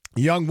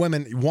young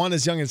women, one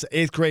as young as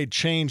 8th grade,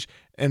 change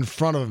in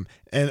front of him.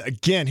 And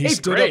again, he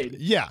stood up.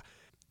 Yeah.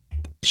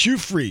 Hugh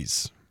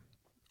Freeze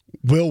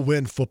will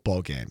win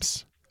football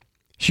games.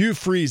 Hugh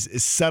Freeze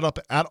is set up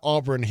at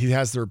Auburn. He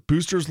has their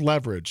boosters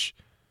leverage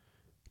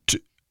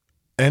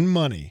and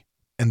money,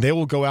 and they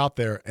will go out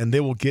there and they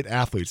will get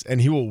athletes,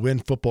 and he will win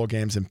football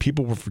games, and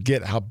people will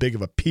forget how big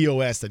of a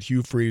POS that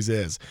Hugh Freeze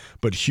is.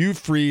 But Hugh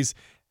Freeze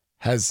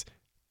has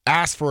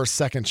asked for a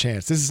second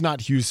chance. This is not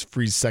Hugh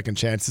Freeze's second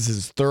chance. This is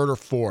his third or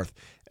fourth.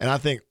 And I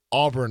think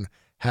Auburn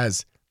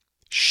has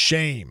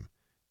shame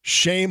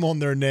on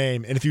their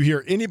name. And if you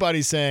hear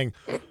anybody saying,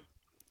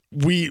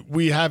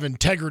 we have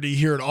integrity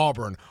here at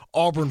Auburn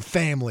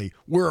family,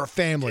 we're a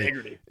family,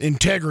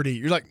 integrity.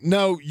 You're like,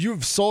 no,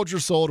 you've sold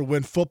your soul to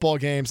win football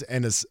games,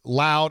 and it's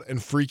loud and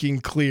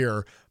freaking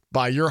clear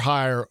by your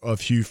hire of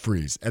Hugh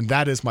Freeze. And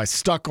that is my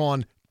stuck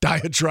on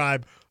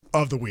diatribe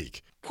of the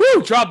week.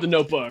 Whew, drop the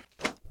notebook.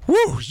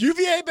 Woo,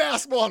 UVA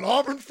basketball and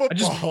Auburn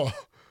football.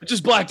 I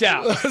just blacked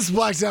out. Just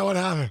blacked out. What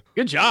happened?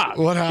 Good job.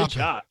 What happened? Good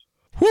job.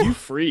 Hugh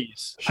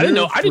Freeze. I didn't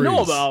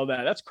know about all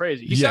that. That's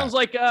crazy. He sounds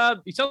like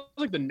the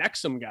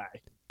Nexum guy.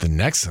 The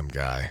Nexum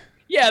guy.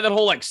 Yeah, that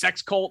whole like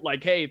sex cult,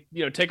 like, hey,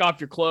 take off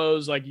your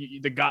clothes, like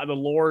the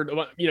Lord,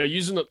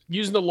 using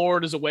the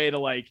Lord as a way to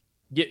like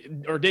get,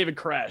 or David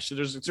Koresh. So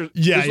there's a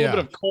little bit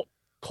of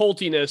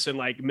cultiness and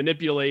like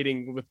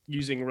manipulating with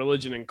using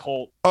religion and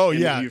cult. Oh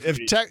yeah,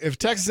 if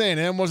Texas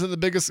A&M was the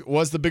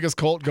biggest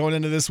cult going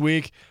into this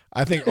week,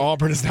 I think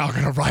Auburn is now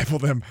going to rival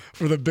them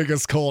for the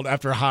biggest cult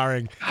after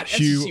hiring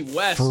Hugh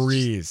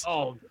Freeze.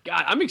 Oh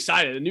God, I'm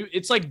excited.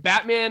 It's like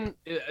Batman.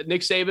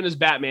 Nick Saban is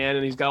Batman,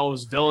 and he's got all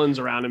his villains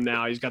around him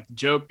now. He's got the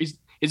joke. Is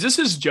this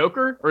his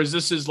Joker, or is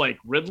this his like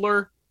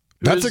Riddler?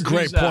 That's a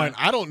great point.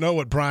 I don't know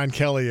what Brian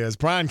Kelly is.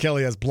 Brian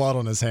Kelly has blood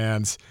on his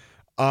hands.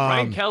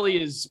 Brian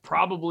Kelly is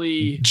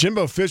probably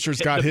Jimbo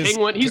Fisher's got his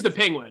penguin. He's the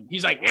penguin.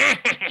 He's like,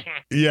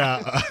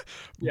 yeah.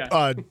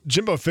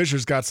 Jimbo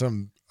Fisher's got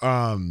some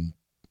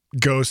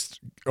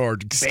ghost or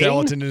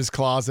skeleton in his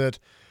closet.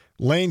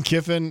 Lane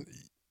Kiffin,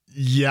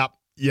 yep.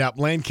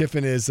 Lane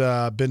Kiffin has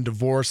been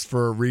divorced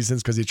for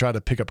reasons because he tried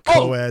to pick up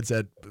co-eds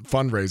at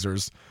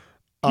fundraisers.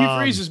 Hugh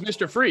Freeze is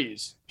Mr.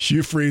 Freeze.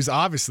 Hugh Freeze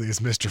obviously is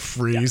Mr.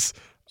 Freeze.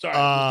 Yeah. Sorry,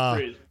 Mr.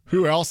 Freeze.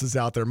 Who else is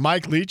out there?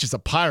 Mike Leach is a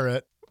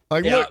pirate.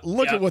 Like,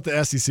 look at what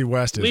the SEC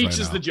West is. Leach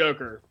is the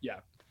Joker. Yeah.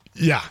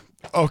 Yeah.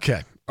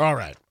 Okay. All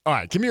right.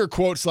 Give me your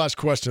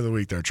quote/question of the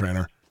week there,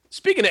 trainer.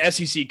 Speaking of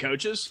SEC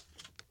coaches,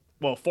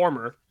 well,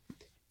 former,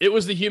 it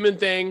was the human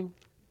thing,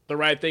 the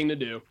right thing to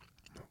do.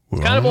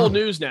 It's kind of old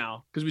news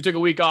now because we took a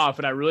week off,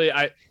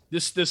 and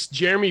this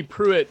Jeremy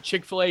Pruitt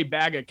Chick-fil-A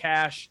bag of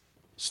cash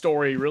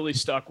story really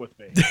stuck with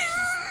me.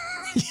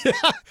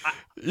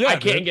 I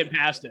can't get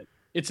past it.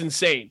 It's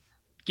insane.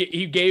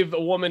 He gave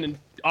a woman in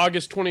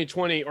August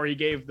 2020, or he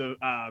gave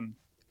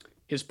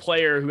his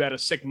player who had a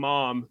sick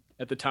mom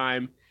at the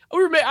time.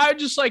 I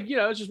just like,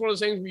 it's just one of those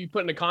things where you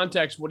put into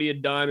context what he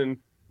had done and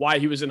why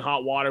he was in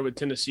hot water with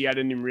Tennessee. I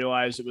didn't even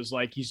realize it was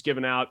like he's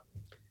giving out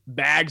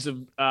bags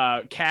of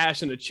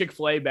cash in a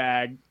Chick-fil-A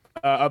bag,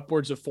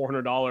 upwards of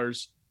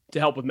 $400 to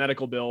help with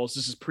medical bills.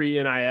 This is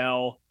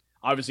pre-NIL.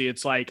 Obviously,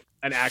 it's like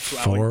an actual,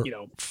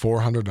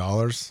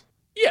 $400.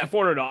 Yeah,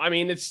 $400. I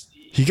mean,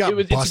 he got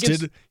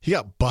busted. He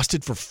got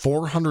busted for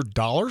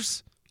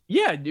 $400.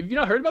 Yeah, have you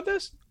not heard about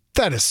this?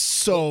 That is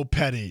so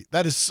petty.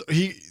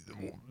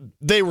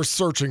 They were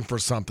searching for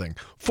something.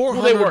 $400.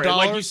 Well, they were.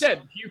 Like you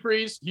said, Hugh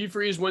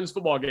Freeze wins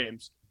football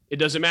games. It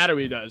doesn't matter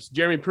what he does.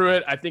 Jeremy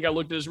Pruitt, I think I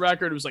looked at his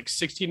record. It was like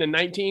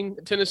 16-19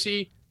 at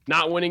Tennessee,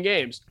 not winning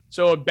games.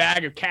 So a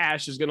bag of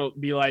cash is going to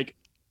be like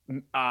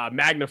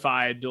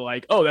magnified to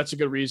like, oh, that's a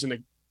good reason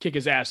to kick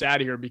his ass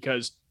out of here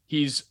because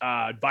he's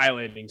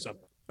violating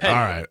something. All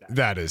right,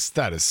 that is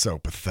so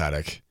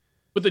pathetic.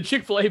 But the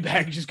Chick-fil-A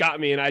bag just got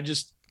me, and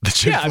the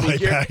Chick-fil-A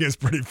bag is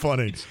pretty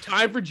funny. It's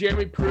time for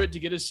Jeremy Pruitt to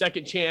get his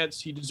second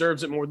chance. He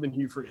deserves it more than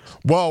Hugh Freeze.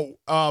 Well,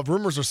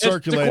 rumors are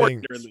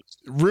circulating.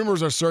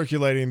 Rumors are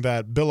circulating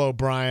that Bill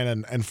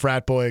O'Brien and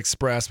Frat Boy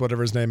Express,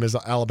 whatever his name is,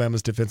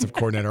 Alabama's defensive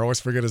coordinator. I always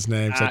forget his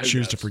name, so I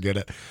choose to forget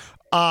it.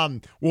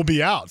 Will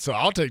be out. So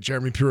I'll take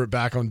Jeremy Pruitt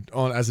back on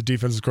as a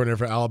defensive coordinator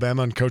for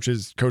Alabama and Coach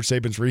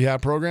Saban's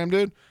rehab program,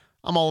 dude.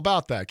 I'm all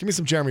about that. Give me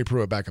some Jeremy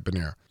Pruitt back up in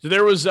here. So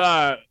there was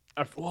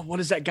what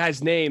is that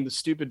guy's name? The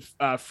stupid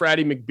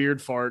Fratty McBeard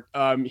fart.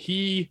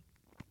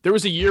 There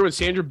was a year with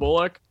Sandra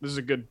Bullock. This is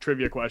a good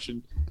trivia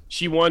question.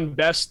 She won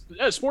best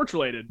sports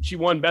related. She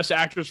won best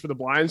actress for The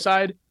Blind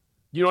Side.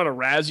 You know what a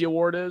Razzie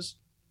Award is,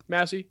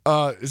 Massey?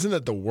 Isn't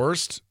it the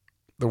worst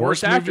movie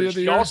actress. of the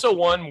She year? also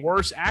won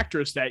Worst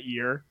Actress that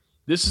year.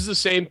 This is the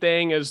same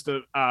thing as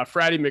the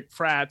Fratty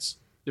McFrats,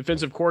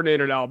 defensive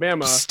coordinator at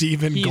Alabama.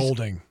 Stephen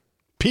Golding.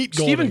 Pete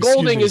Golding. Stephen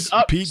Golding excuse is me,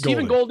 up. Pete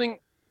Stephen Golding.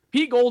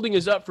 Pete Golding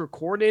is up for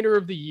coordinator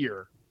of the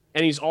year,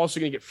 and he's also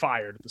going to get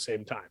fired at the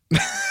same time.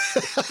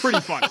 Pretty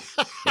funny.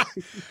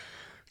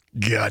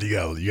 God, you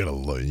gotta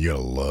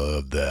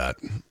love that.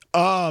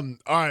 All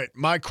right,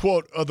 my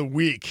quote of the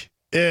week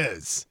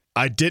is,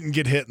 "I didn't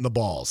get hit in the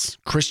balls."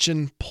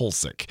 Christian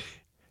Pulisic.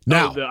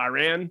 Now, the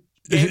Iran.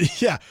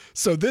 yeah.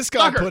 So this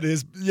guy Sucker. put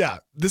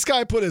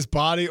his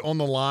body on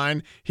the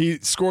line. He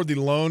scored the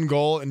lone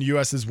goal in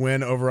U.S.'s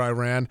win over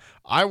Iran.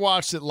 I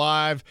watched it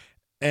live,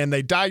 and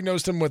they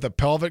diagnosed him with a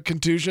pelvic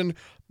contusion.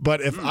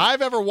 But if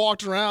I've ever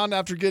walked around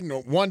after getting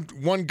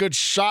one good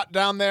shot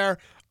down there,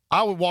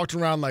 I would walk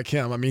around like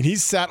him. I mean, he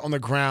sat on the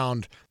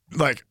ground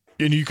like,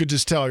 and you could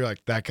just tell, you're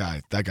like, that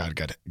guy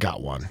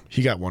got one.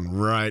 He got one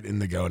right in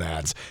the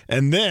gonads.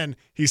 And then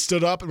he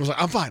stood up and was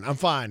like, I'm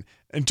fine.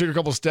 And took a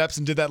couple steps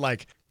and did that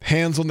like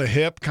hands on the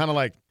hip, kind of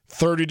like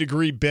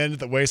 30-degree bend at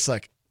the waist,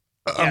 like,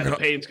 The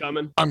pain's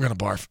coming. I'm gonna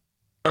barf.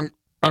 I'm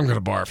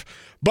gonna barf.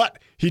 But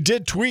he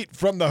did tweet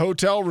from the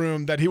hotel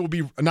room that he will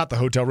be, not the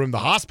hotel room, the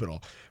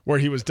hospital where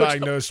he was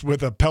diagnosed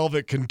with a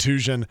pelvic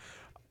contusion.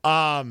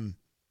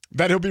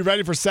 That he'll be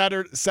ready for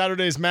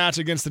Saturday's match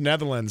against the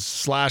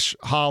Netherlands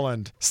 /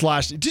 Holland /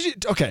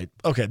 Okay.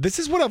 This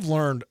is what I've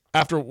learned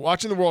after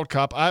watching the World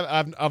Cup.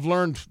 I've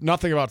learned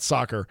nothing about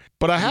soccer,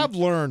 but I have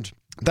learned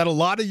that a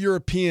lot of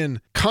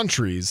European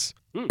countries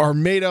are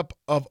made up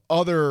of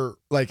other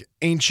like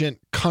ancient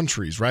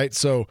countries, right?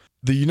 So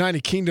the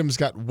United Kingdom's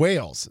got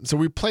Wales. So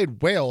we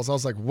played Wales. I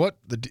was like, what's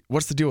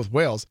the deal with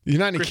Wales? The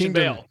United Christian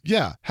Kingdom, Bale.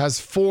 yeah, has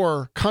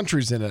 4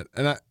 countries in it.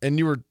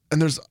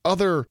 And there's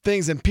other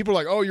things, and people are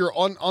like, oh, you're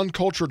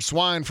uncultured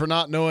swine for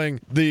not knowing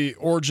the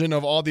origin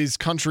of all these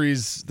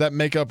countries that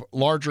make up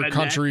larger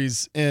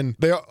countries in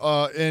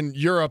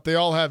Europe. They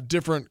all have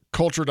different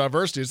culture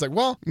diversity. It's like,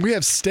 well, we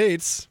have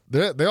states.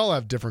 They all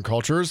have different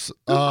cultures.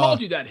 Who called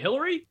you that,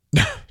 Hillary?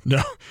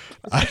 No,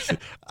 I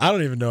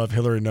don't even know if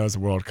Hillary knows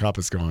the World Cup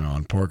is going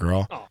on. Poor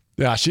girl. Oh.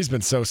 Yeah, she's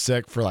been so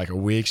sick for like a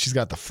week. She's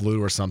got the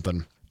flu or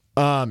something.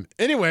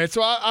 Anyway,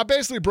 so I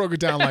basically broke it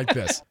down like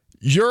this.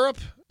 Europe,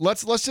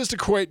 let's just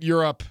equate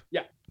Europe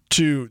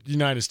to the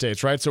United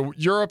States, right? So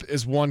Europe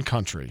is one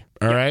country,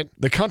 all right?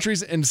 The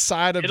countries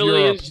inside of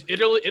Europe.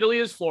 Italy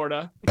is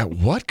Florida.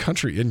 What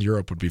country in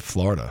Europe would be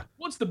Florida?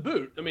 What's the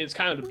boot? I mean, it's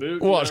kind of the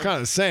boot. Well, it's kind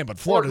of the same, but Or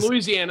Florida's...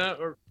 Louisiana,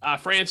 or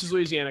France is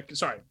Louisiana.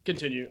 Sorry,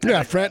 continue.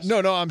 Yeah,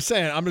 No, I'm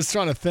saying, I'm just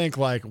trying to think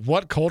like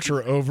what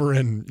culture over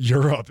in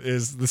Europe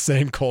is the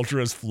same culture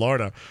as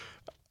Florida.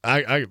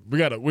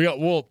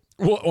 We'll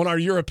on our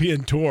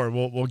European tour,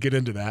 we'll get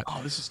into that. Oh,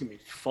 this is gonna be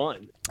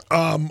fun.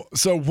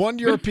 So one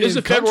European This is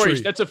a country.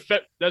 February.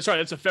 That's right.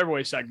 That's a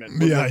February segment.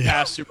 We're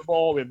past Super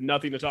Bowl. We have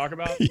nothing to talk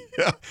about.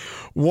 Yeah,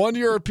 one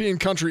European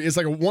country is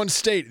like one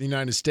state in the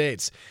United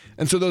States,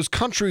 and so those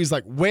countries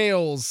like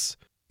Wales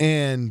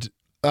and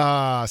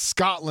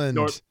Scotland,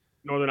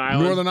 Northern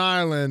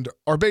Ireland,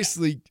 are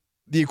basically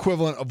the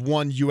equivalent of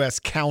one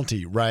U.S.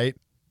 county, right?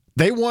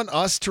 They want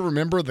us to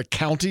remember the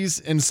counties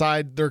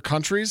inside their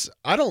countries?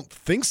 I don't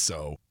think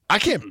so. I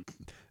can't.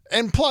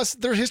 And plus,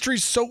 their history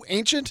is so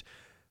ancient.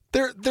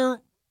 They're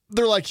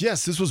like,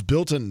 yes, this was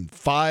built in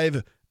 5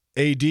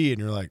 AD, and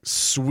you're like,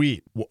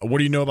 sweet. What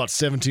do you know about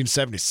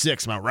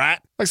 1776? Am I right?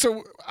 Like,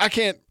 so I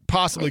can't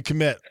possibly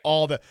commit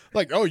all that.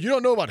 Like, oh, you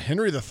don't know about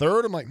Henry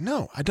III? I'm like,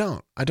 no, I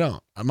don't.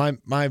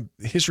 My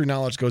history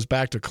knowledge goes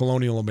back to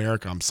colonial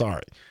America. I'm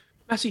sorry.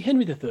 I see.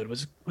 Henry III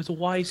was a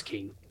wise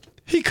king.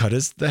 He cut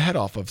the head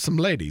off of some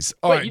ladies.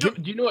 All Wait,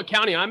 right, do you know what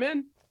county I'm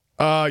in?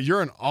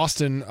 You're in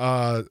Austin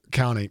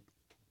County.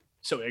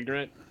 So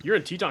ignorant. You're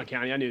in Teton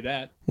County. I knew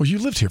that. Well, you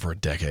lived here for a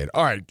decade.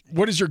 All right.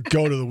 What is your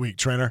go to the week,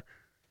 trainer?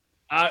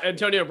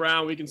 Antonio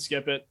Brown. We can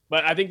skip it,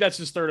 but I think that's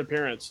his 3rd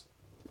appearance.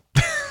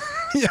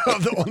 Yeah,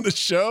 on the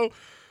show.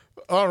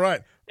 All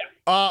right.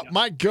 Yeah.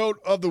 My goat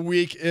of the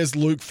week is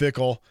Luke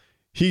Fickell.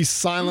 He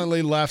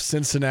silently left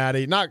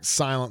Cincinnati. Not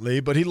silently,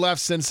 but he left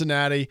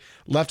Cincinnati,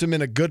 left him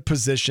in a good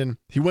position.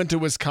 He went to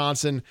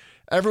Wisconsin.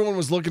 Everyone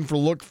was looking for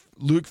Luke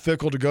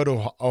Fickell to go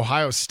to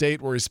Ohio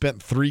State, where he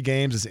spent 3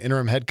 games as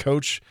interim head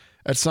coach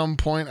at some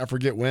point. I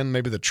forget when,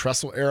 maybe the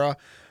Tressel era.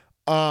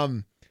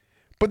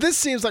 But this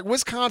seems like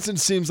Wisconsin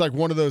seems like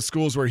one of those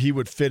schools where he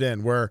would fit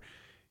in, where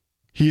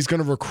he's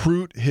going to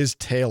recruit his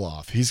tail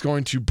off. He's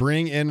going to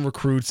bring in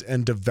recruits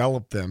and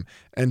develop them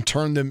and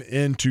turn them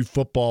into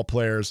football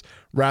players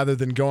rather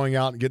than going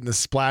out and getting the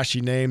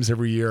splashy names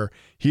every year.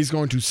 He's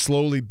going to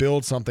slowly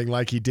build something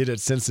like he did at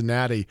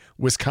Cincinnati.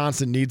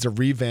 Wisconsin needs a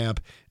revamp.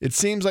 It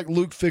seems like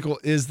Luke Fickell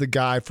is the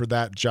guy for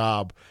that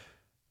job.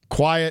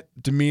 Quiet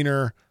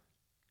demeanor,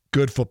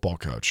 good football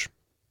coach.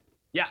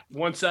 Yeah.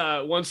 Once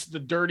the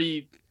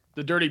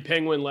dirty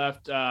Penguin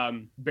left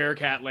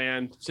Bearcat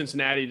land,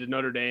 Cincinnati to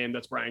Notre Dame.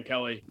 That's Brian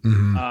Kelly.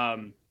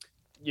 Mm-hmm.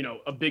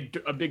 a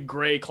big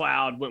gray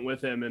cloud went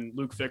with him, and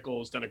Luke Fickell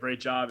has done a great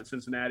job at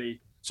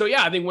Cincinnati. So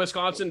yeah, I think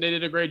Wisconsin, they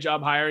did a great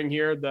job hiring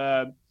here.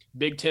 The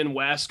Big Ten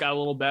West got a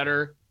little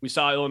better. We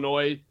saw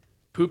Illinois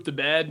poop the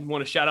bed.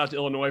 Want to shout out to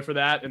Illinois for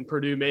that, and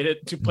Purdue made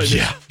it to play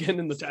Michigan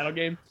in the title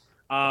game.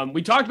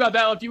 We talked about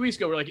that a few weeks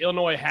ago. We're like,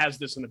 Illinois has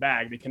this in the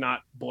bag. They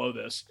cannot blow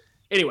this.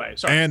 Anyway,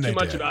 sorry, too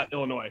much about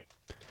Illinois.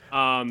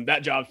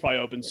 That job's probably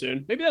open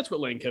soon. Maybe that's what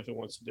Lane Kiffin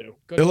wants to do.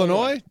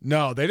 Illinois?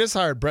 No, they just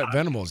hired Brett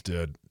Venables,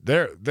 dude.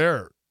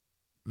 They're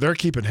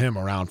keeping him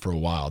around for a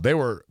while. They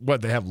were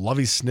they have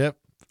Lovie Smith,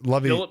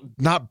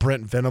 not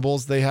Brent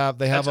Venables. They have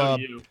the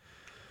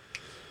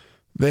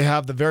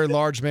very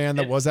large man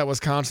that was at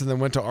Wisconsin, then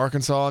went to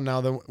Arkansas, and now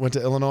they went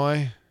to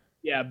Illinois.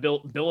 Yeah,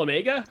 Bill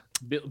Omega,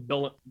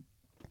 Bill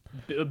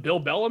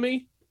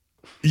Bellamy.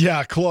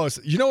 Yeah,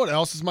 close. You know what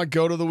else is my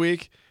goat of the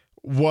week?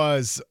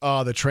 Was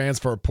the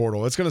transfer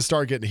portal. It's going to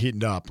start getting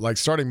heated up. Like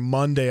starting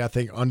Monday, I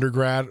think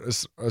undergrad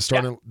is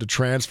starting to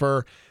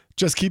transfer.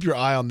 Just keep your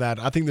eye on that.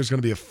 I think there's going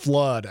to be a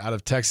flood out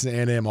of Texas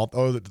A&M.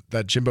 Although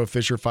that Jimbo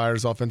Fisher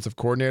fires offensive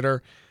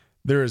coordinator,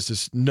 there is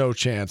just no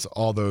chance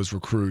all those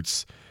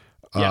recruits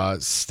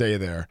stay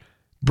there.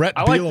 Brett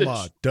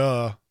Bielema,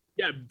 duh.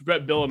 Yeah,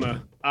 Brett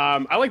Bielema.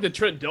 I like the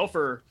Trent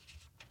Dilfer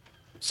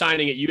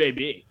signing at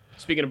UAB.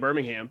 Speaking of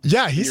Birmingham.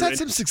 Yeah, he's had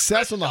some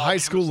success on the high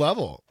school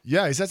level.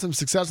 Yeah, he's had some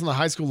success on the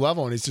high school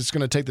level, and he's just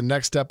going to take the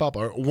next step up.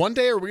 One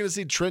day, are we going to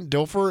see Trent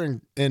Dilfer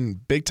in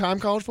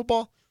big-time college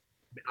football?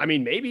 I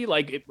mean, maybe.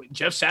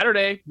 Jeff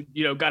Saturday,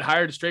 got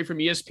hired straight from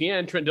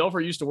ESPN. Trent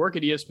Dilfer used to work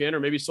at ESPN, or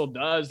maybe still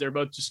does. They're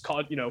both just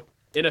called,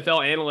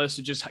 NFL analysts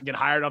who just get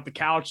hired off the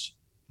couch.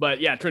 But,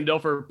 yeah, Trent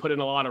Dilfer put in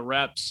a lot of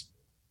reps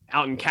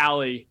out in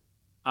Cali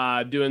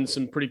doing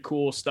some pretty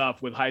cool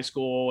stuff with high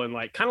school. And,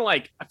 I feel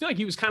like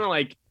he was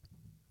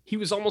he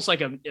was almost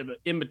like a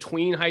in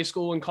between high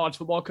school and college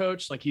football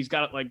coach. Like he's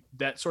got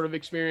that sort of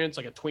experience,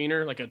 like a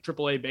tweener, like a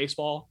AAA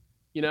baseball.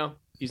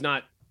 He's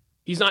like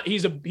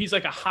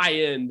a high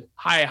end.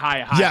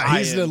 Yeah,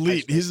 he's an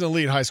elite. He's an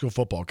elite high school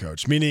football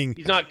coach. Meaning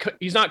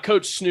he's not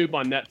Coach Snoop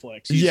on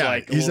Netflix.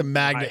 He's a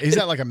magnet. He's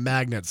at like a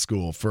magnet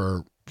school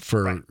for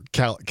right.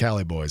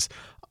 Cali boys.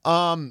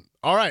 All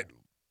right.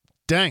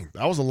 Dang,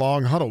 that was a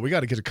long huddle. We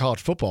got to get to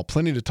college football.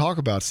 Plenty to talk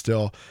about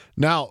still.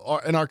 Now,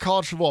 in our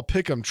college football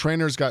pick'em,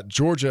 trainers got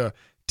Georgia,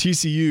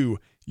 TCU,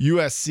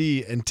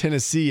 USC, and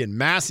Tennessee, and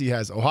Massey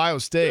has Ohio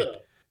State,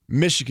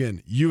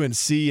 Michigan,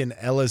 UNC, and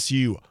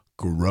LSU.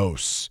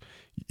 Gross.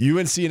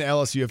 UNC and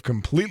LSU have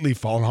completely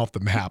fallen off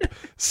the map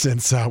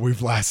since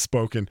we've last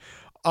spoken.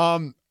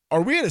 Are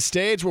we at a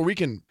stage where we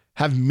can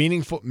have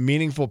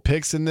meaningful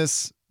picks in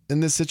this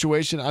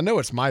situation? I know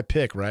it's my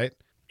pick, right?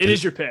 It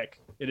is your pick.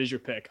 It is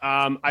your pick.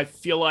 I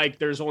feel like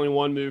there's only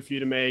one move for you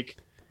to make.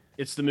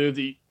 It's the move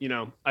that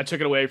I took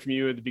it away from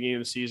you at the beginning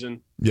of the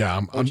season. Yeah,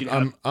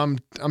 I'm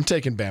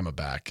taking Bama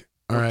back.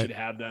 All right, you to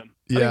have them.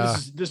 Yeah,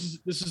 this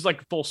is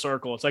like full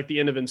circle. It's like the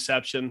end of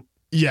Inception.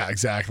 Yeah,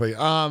 exactly.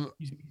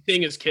 He's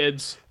seeing his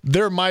kids.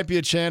 There might be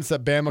a chance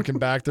that Bama can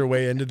back their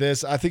way into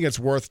this. I think it's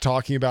worth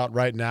talking about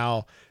right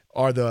now.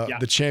 Are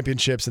the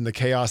championships and the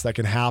chaos that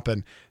can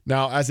happen.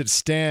 Now, as it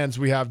stands,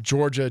 we have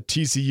Georgia,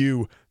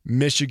 TCU,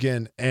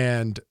 Michigan,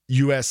 and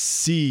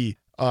USC.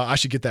 I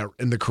should get that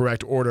in the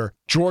correct order.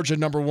 Georgia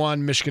number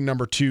 1, Michigan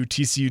number 2,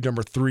 TCU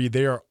number 3.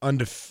 They are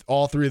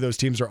all three of those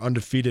teams are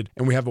undefeated,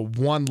 and we have a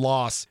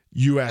 1-loss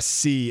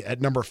USC. At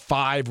number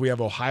 5, we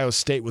have Ohio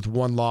State with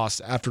 1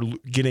 loss after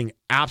getting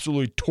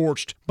absolutely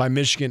torched by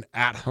Michigan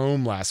at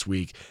home last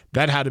week.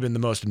 That had to have been the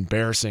most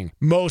embarrassing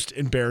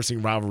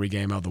rivalry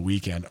game of the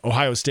weekend.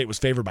 Ohio State was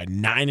favored by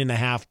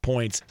 9.5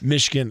 points.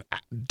 Michigan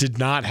did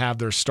not have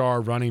their star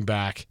running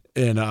back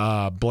in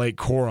Blake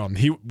Corum,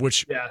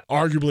 which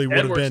arguably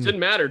would have been. Didn't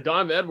matter.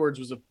 Donovan Edwards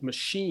was a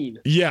machine.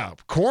 Yeah,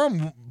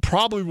 Corum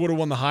probably would have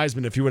won the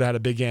Heisman if he would have had a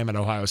big game at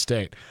Ohio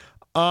State.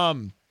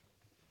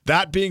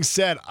 That being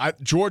said,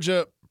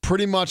 Georgia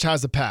pretty much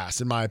has a pass,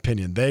 in my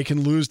opinion. They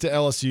can lose to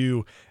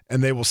LSU,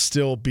 and they will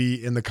still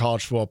be in the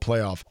college football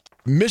playoff.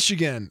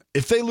 Michigan,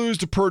 if they lose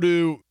to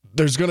Purdue,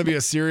 there's going to be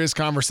a serious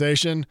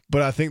conversation,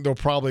 but I think they'll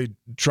probably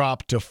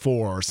drop to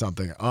 4 or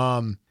something.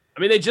 I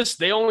mean,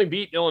 they only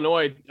beat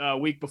Illinois a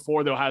week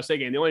before the Ohio State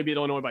game. They only beat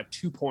Illinois by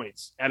 2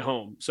 points at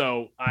home.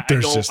 So I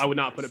would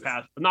not put it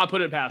past. I'm not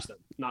putting it past them.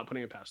 Not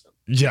putting it past them.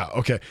 Yeah.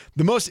 Okay.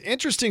 The most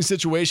interesting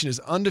situation is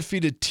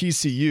undefeated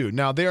TCU.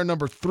 Now they are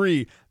number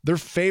 3. They're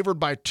favored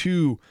by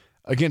 2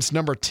 against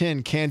number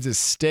 10 Kansas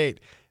State.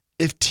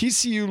 If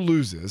TCU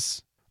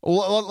loses,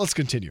 let's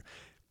continue.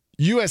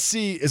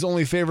 USC is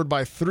only favored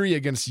by 3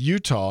 against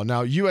Utah.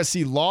 Now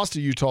USC lost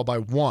to Utah by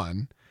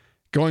 1.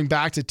 Going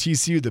back to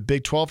TCU, the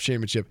Big 12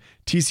 championship,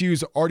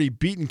 TCU's already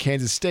beaten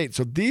Kansas State.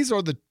 So these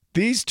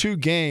 2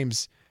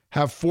 games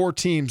have 4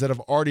 teams that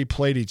have already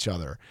played each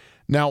other.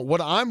 Now,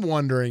 what I'm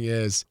wondering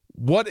is,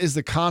 what is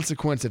the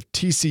consequence if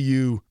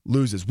TCU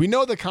loses? We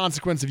know the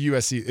consequence of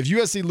USC. If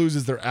USC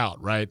loses, they're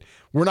out, right?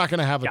 We're not going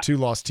to have a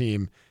 2-loss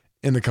team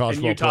in the college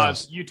football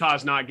playoff.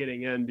 Utah's not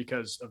getting in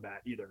because of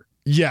that either.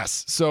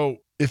 Yes. So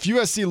if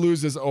USC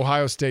loses,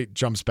 Ohio State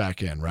jumps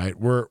back in, right?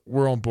 We're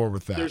on board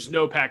with that. There's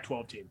no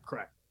Pac-12 team,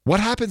 correct? What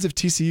happens if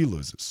TCU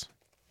loses?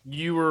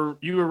 You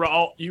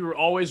were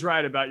always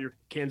right about your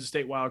Kansas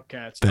State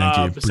Wildcats. Thank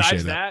you. Besides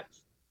Appreciate that,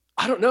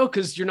 I don't know,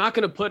 because you're not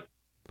going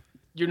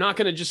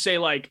to just say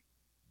like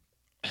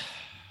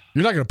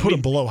You're not going to put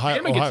them below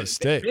Ohio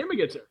State. Bama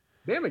gets it.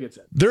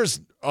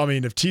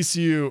 If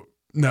TCU,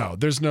 no,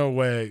 there's no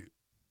way.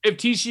 If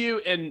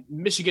TCU and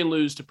Michigan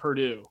lose to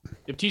Purdue,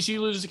 if TCU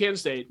loses to Kansas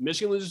State,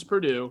 Michigan loses to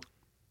Purdue,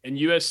 and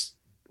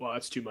well,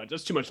 that's too much.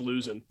 That's too much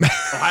losing.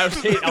 Ohio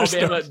State,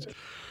 Alabama,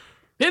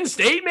 Penn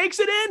State makes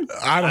it in.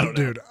 I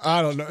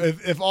don't know.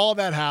 If all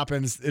that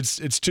happens,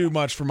 it's too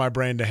much for my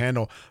brain to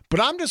handle.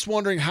 But I'm just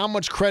wondering how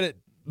much credit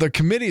the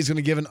committee is going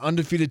to give an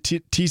undefeated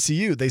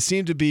TCU. They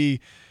seem to be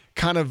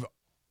kind of,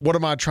 what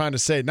am I trying to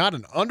say? Not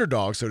an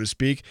underdog, so to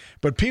speak,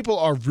 but people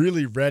are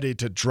really ready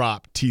to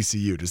drop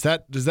TCU. Does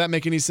that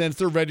make any sense?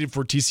 They're ready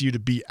for TCU to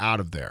be out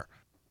of there.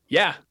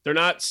 Yeah, they're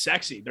not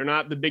sexy. They're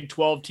not the Big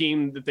 12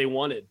 team that they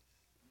wanted.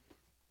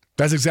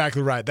 That's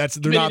exactly right. They're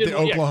not the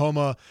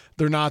Oklahoma.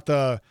 They're not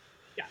the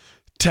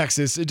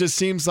Texas. It just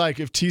seems like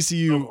if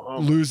TCU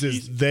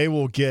loses, they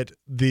will get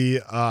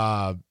the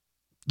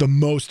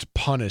most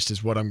punished.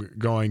 Is what I'm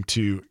going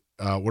to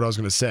what I was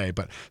going to say.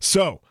 But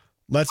so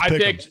let's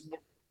pick.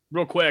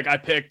 Real quick, I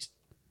picked,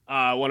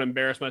 want to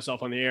embarrass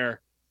myself on the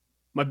air.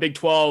 My Big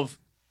 12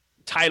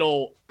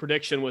 title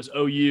prediction was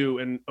OU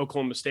and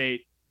Oklahoma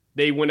State.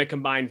 They win a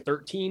combined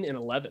 13 and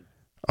 11.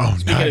 Oh,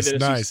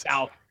 nice.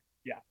 South.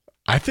 Yeah.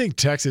 I think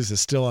Texas is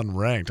still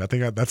unranked. I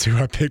think that's who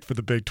I picked for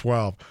the Big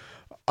 12.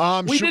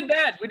 We did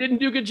that. We didn't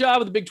do a good job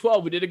with the Big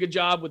 12. We did a good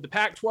job with the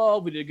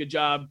Pac-12. We did a good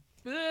job.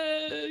 We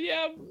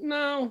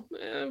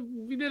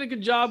did a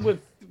good job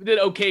we did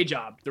an okay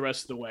job the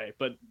rest of the way,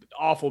 but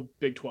awful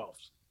Big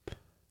 12s.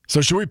 So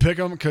should we pick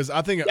them? Because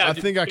I think I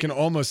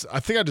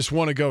just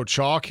want to go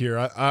chalk here.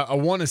 I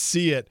want to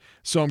see it,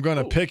 so I'm going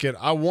to pick it.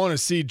 I want to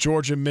see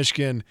Georgia,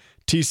 Michigan,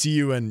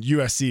 TCU, and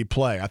USC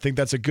play. I think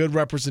that's a good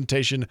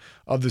representation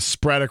of the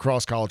spread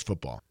across college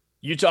football.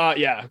 Utah,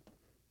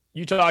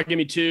 give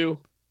me 2.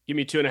 Give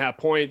me 2.5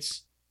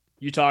 points.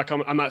 Utah,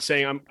 I'm not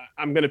saying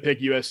I'm going to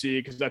pick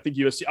USC because I think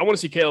USC. I want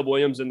to see Caleb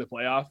Williams in the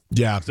playoff.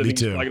 Yeah, me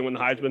too. He's probably going to win the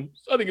Heisman.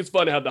 So I think it's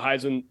fun to have the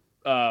Heisman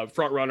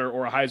front runner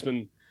or a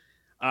Heisman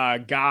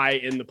guy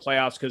in the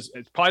playoffs, because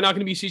it's probably not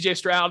going to be CJ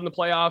Stroud in the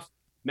playoff.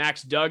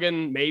 Max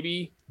Duggan,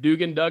 maybe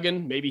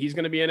maybe he's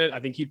going to be in it. I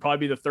think he'd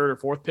probably be the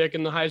 3rd or 4th pick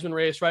in the Heisman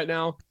race right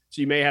now.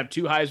 So you may have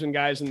 2 Heisman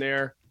guys in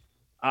there.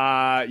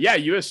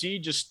 USC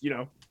just,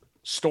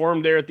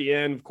 stormed there at the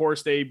end. Of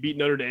course, they beat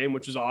Notre Dame,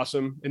 which was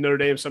awesome. And Notre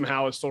Dame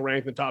somehow is still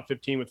ranked in the top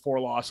 15 with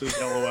 4 losses.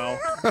 LOL.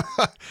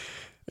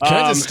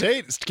 Kansas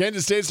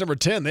State's number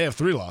 10. They have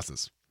 3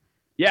 losses.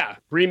 Yeah,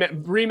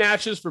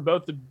 rematches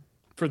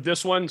for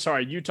this one.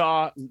 Sorry,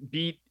 Utah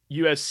beat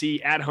USC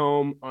at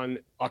home on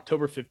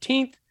October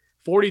 15th,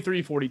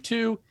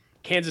 43-42.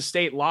 Kansas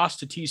State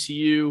lost to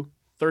TCU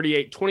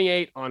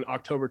 38-28 on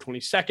October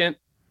 22nd.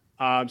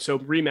 So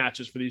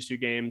rematches for these 2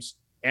 games.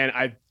 And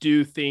I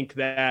do think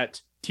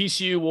that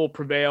TCU will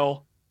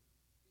prevail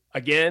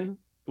again,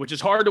 which is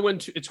hard to win.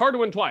 It's hard to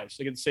win twice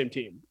against the same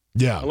team.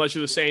 Yeah. Unless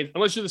you're the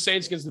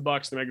Saints against the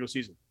Bucs in the regular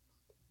season.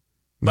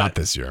 Not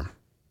this year.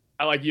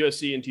 I like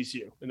USC and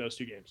TCU in those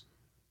 2 games.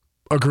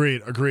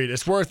 Agreed.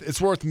 It's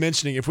worth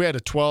mentioning, if we had a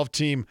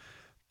 12-team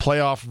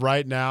playoff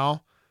right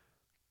now,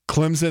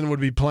 Clemson would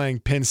be playing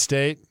Penn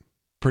State.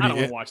 I don't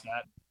want to watch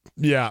that.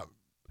 Yeah.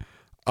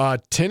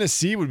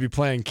 Tennessee would be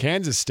playing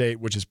Kansas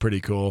State, which is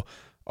pretty cool.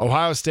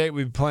 Ohio State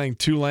would be playing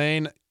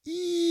Tulane.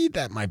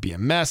 That might be a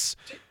mess.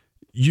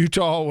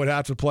 Utah would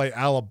have to play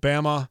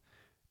Alabama,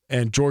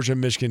 and Georgia,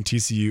 Michigan,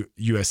 TCU,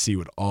 USC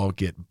would all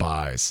get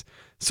byes.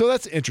 So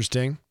that's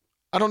interesting.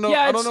 I don't know.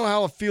 Yeah, I don't know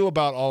how I feel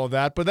about all of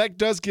that, but that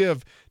does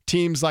give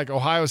teams like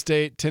Ohio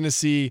State,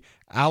 Tennessee,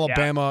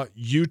 Alabama,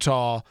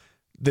 Utah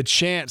the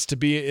chance to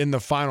be in the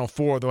Final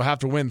Four. They'll have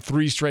to win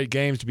 3 straight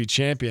games to be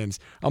champions.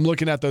 I'm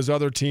looking at those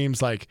other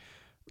teams like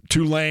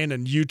Tulane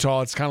and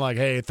Utah. It's kind of like,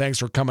 hey, thanks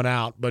for coming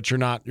out, but you're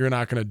not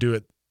going to do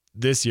it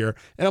this year.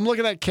 And I'm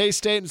looking at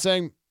K-State and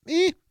saying,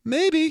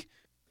 maybe.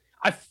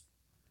 I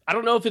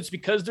don't know if it's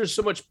because there's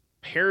so much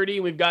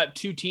parity. We've got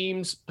 2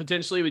 teams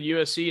potentially with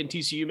USC and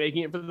TCU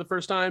making it for the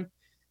first time,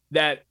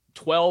 that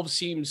 12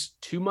 seems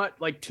too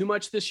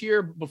much this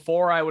year.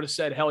 Before I would have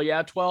said, hell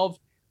yeah, 12.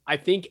 I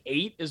think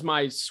 8 is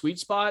my sweet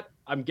spot.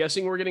 I'm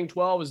guessing we're getting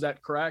 12. Is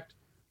that correct?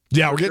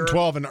 Yeah, we're getting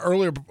 12 and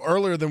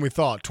earlier than we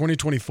thought,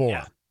 2024.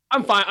 Yeah.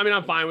 I'm fine.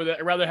 I'm fine with it.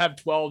 I'd rather have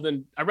 12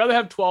 than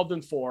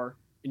 4,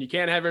 and you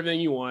can't have everything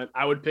you want.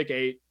 I would pick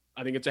 8.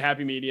 I think it's a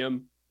happy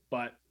medium,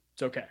 but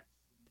it's okay.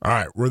 All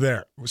right, we're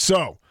there.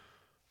 So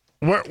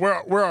where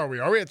are we?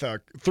 Are we at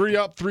the 3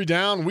 up, 3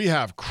 down? We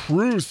have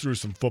cruised through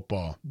some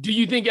football. Do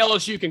you think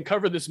LSU can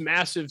cover this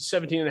massive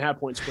 17.5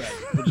 point spread?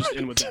 We'll just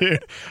end with that.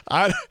 Dude,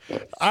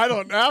 I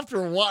don't.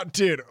 After what,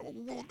 dude?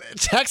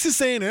 Texas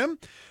A&M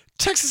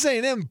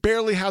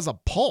barely has a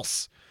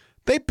pulse.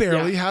 They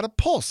barely had a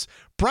pulse.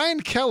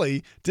 Brian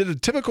Kelly did a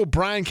typical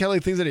Brian Kelly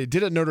things that he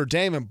did at Notre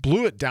Dame and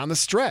blew it down the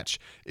stretch.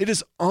 It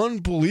is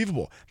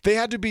unbelievable. They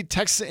had to beat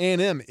Texas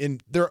A&M,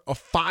 they're a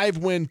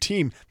 5-win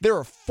team.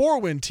 They're a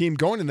 4-win team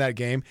going in that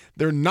game.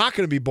 They're not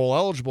going to be bowl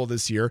eligible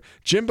this year.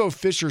 Jimbo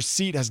Fisher's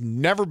seat has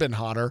never been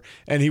hotter,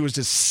 and he was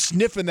just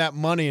sniffing that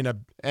money in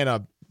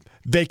a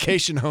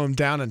vacation home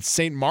down in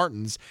St.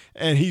 Martin's,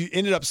 and he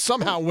ended up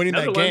somehow winning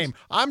that game.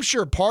 I'm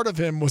sure part of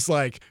him was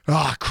like,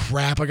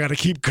 crap, I got to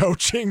keep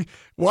coaching.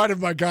 Why did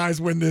my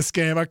guys win this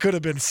game? I could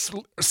have been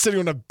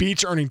sitting on a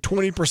beach earning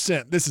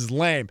 20%. This is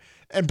lame.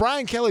 And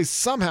Brian Kelly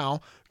somehow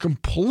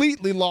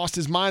completely lost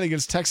his mind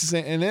against Texas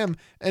A&M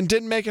and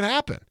didn't make it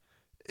happen.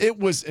 It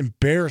was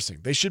embarrassing.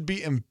 They should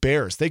be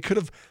embarrassed. They could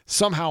have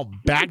somehow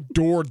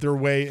backdoored their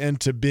way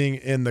into being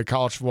in the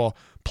college football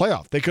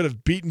playoff. They could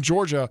have beaten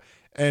Georgia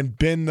and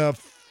been the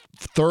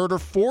 3rd or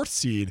 4th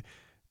seed,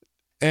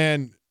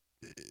 and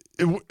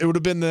it would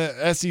have been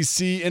the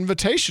SEC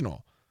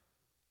Invitational.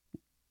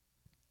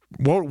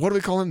 What do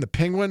we call him? The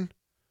Penguin?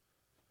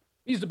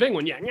 He's the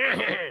Penguin, yeah.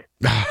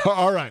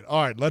 All right.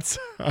 Let's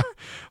do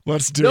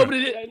it. No, but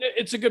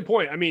it's a good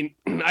point. I mean,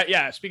 I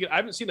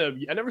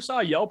never saw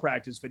a yell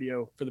practice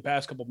video for the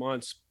past couple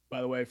months,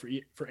 by the way,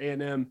 for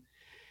A&M.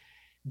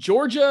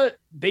 Georgia,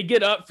 they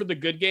get up for the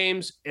good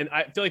games, and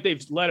I feel like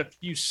they've let a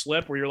few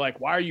slip where you're like,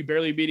 why are you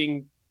barely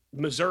beating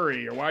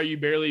Missouri, or why are you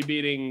barely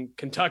beating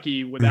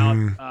Kentucky without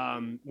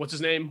what's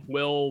his name?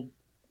 Will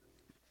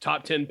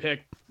top 10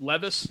 pick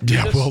Levis?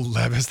 Yeah, Will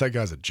Levis. That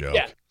guy's a joke.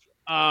 Yeah.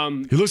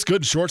 He looks good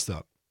in shorts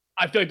though.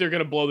 I feel like they're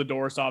going to blow the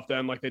doors off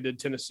them like they did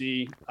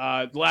Tennessee.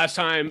 The last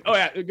time,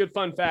 a good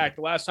fun fact.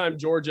 The last time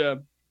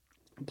Georgia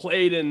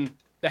played in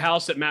the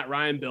house that Matt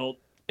Ryan built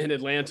in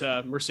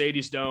Atlanta,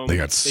 Mercedes Dome,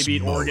 they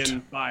beat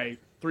Oregon by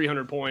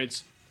 300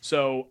 points.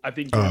 So I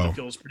think Georgia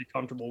feels pretty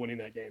comfortable winning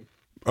that game.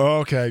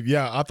 Okay,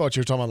 yeah. I thought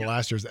you were talking about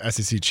last year's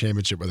SEC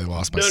championship where they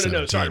lost by 17.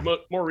 No. Sorry,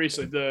 more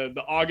recently,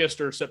 the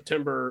August or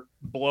September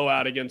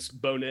blowout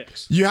against Bo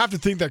Nix. You have to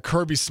think that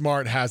Kirby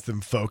Smart has them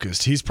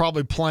focused. He's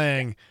probably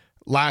playing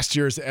last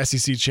year's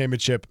SEC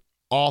championship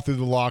all through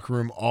the locker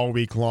room all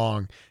week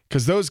long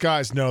because those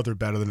guys know they're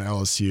better than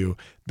LSU.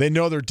 They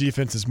know their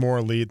defense is more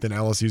elite than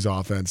LSU's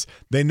offense.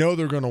 They know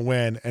they're going to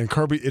win, and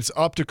it's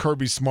up to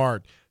Kirby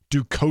Smart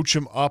to coach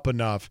them up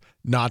enough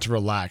not to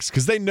relax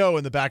because they know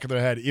in the back of their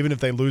head, even if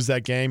they lose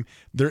that game,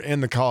 they're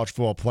in the college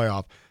football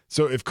playoff.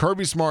 So if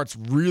Kirby Smart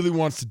really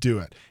wants to do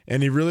it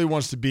and he really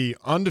wants to be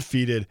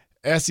undefeated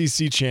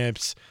SEC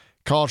champs,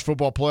 college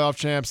football playoff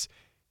champs,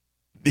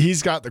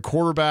 he's got the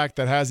quarterback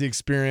that has the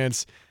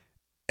experience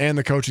and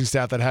the coaching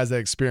staff that has that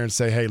experience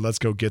say, hey, let's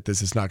go get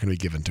this. It's not going to be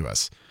given to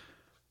us.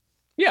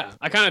 Yeah,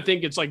 I kind of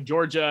think it's like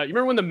Georgia. You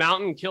remember when the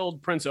Mountain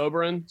killed Prince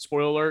Oberyn?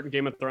 Spoiler alert in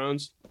Game of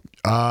Thrones.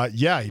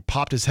 Yeah, he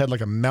popped his head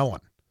like a melon.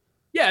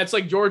 Yeah, it's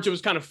like Georgia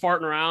was kind of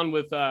farting around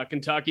with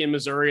Kentucky and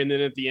Missouri, and then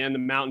at the end, the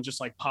Mountain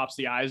just like pops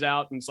the eyes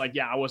out, and it's like,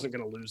 yeah, I wasn't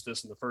going to lose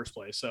this in the first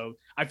place. So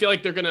I feel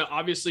like they're going to,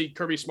 obviously,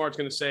 Kirby Smart's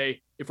going to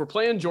say, if we're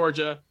playing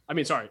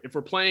if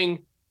we're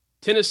playing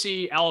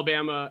Tennessee,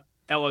 Alabama,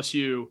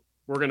 LSU,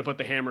 we're going to put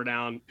the hammer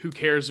down. Who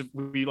cares if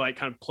we like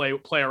kind of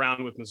play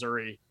around with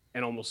Missouri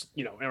and almost,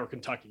 or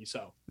Kentucky.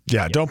 So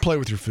yeah, don't play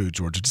with your food,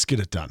 Georgia. Just get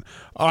it done.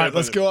 All right,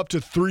 let's go up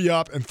to 3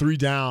 up and 3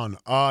 down.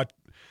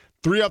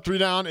 3 up, 3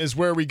 down is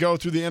where we go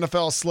through the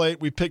NFL slate.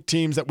 We pick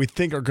teams that we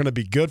think are going to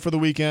be good for the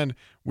weekend.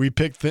 We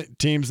pick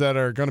teams that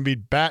are going to be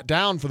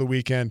down for the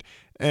weekend.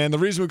 And the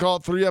reason we call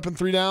it 3 up and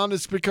 3 down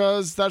is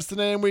because that's the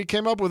name we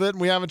came up with it, and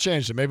we haven't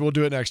changed it. Maybe we'll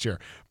do it next year.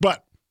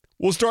 But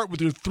we'll start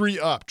with your 3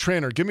 up.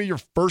 Trainer, give me your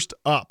first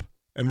up.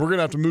 And we're going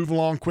to have to move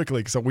along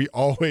quickly because we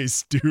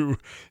always do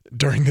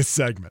during this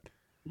segment.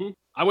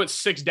 I went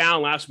 6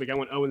 down last week. I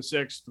went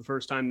 0-6 the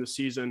first time this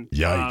season.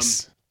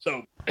 Yikes.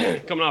 So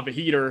coming off a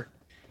heater,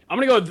 I'm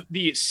going to go with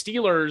the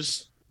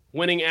Steelers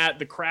winning at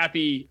the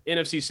crappy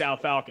NFC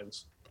South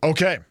Falcons.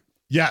 Okay.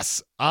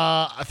 Yes.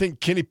 I think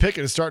Kenny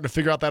Pickett is starting to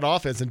figure out that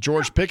offense, and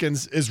George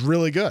Pickens is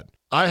really good.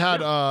 I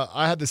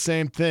had the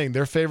same thing.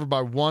 They're favored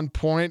by 1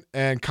 point,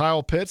 and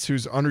Kyle Pitts,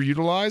 who's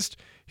underutilized,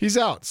 he's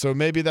out. So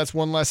maybe that's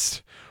one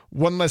less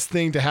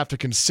thing to have to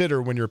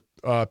consider when you're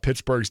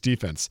Pittsburgh's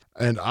defense.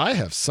 And I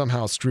have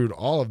somehow screwed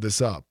all of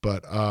this up,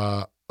 but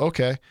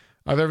okay.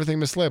 I have everything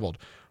mislabeled.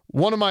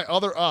 One of my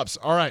other ups.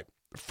 All right.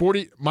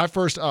 My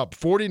first up,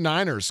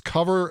 49ers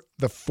cover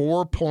the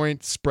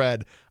 4-point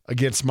spread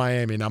against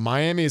Miami. Now,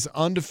 Miami is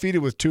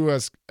undefeated with Tua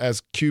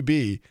as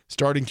QB,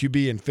 starting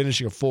QB and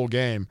finishing a full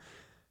game.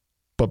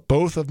 But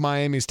both of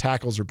Miami's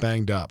tackles are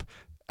banged up.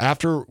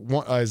 After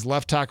his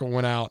left tackle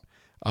went out,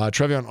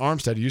 Trevion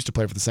Armstead, who used to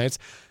play for the Saints,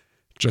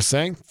 just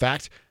saying,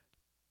 fact,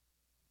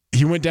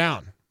 he went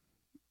down.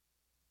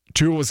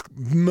 Tua was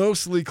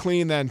mostly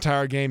clean that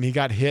entire game. He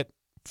got hit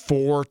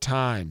 4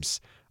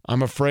 times.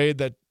 I'm afraid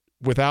that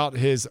without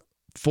his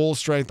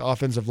full-strength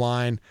offensive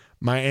line,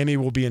 Miami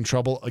will be in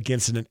trouble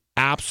against an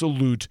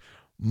absolute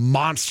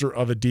monster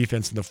of a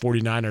defense in the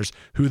 49ers,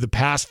 who the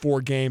past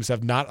 4 games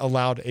have not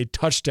allowed a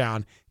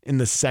touchdown in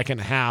the second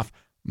half.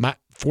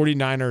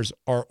 49ers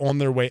are on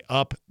their way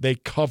up. They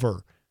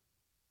cover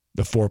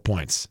the 4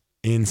 points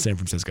in San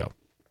Francisco.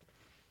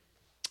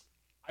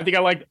 I'm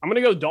going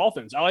to go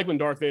Dolphins. I like when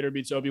Darth Vader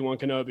beats Obi-Wan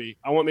Kenobi.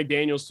 I want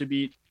McDaniels to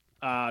beat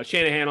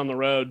Shanahan on the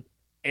road.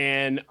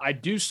 And I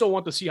do still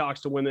want the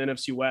Seahawks to win the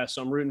NFC West.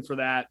 So I'm rooting for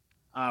that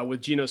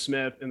with Geno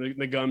Smith and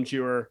the gum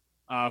chewer.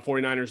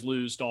 49ers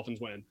lose, Dolphins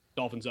win.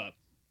 Dolphins up.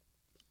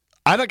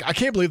 I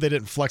can't believe they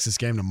didn't flex this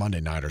game to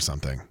Monday night or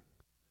something.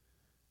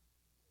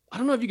 I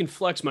don't know if you can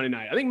flex Monday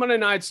night. I think Monday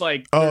night's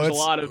there's a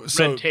lot of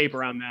red tape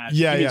around that.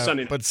 Yeah,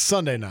 Sunday night. But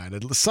Sunday night,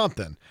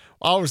 something.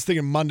 I was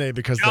thinking Monday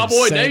because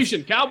Cowboy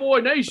Nation.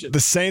 The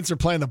Saints are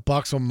playing the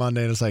Bucs on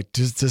Monday, and it's like,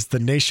 does the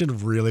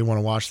nation really want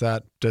to watch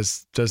that?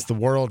 Does the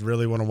world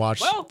really want to watch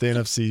the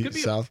NFC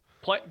South?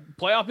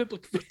 Playoff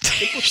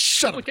implications.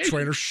 Shut up,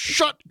 trainer.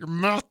 Shut your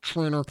mouth,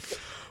 trainer.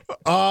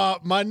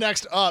 My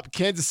next up,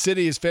 Kansas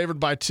City is favored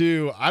by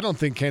 2. I don't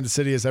think Kansas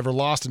City has ever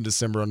lost in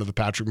December under the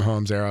Patrick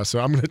Mahomes era, so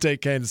I'm going to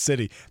take Kansas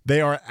City. They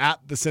are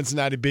at the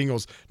Cincinnati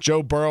Bengals.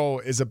 Joe Burrow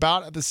is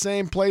about at the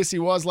same place he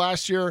was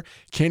last year.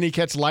 Can he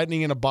catch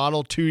lightning in a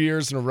bottle 2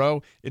 years in a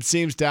row? It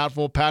seems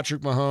doubtful.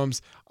 Patrick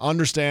Mahomes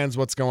understands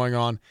what's going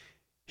on.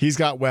 He's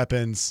got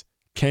weapons.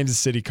 Kansas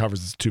City covers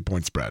this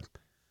 2-point spread.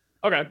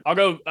 Okay, I'll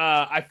go.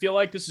 I feel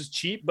like this is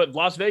cheap, but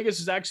Las Vegas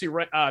is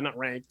actually not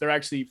ranked. They're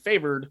actually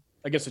favored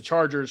against the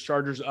Chargers.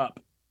 Chargers up.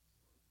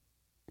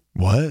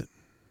 What?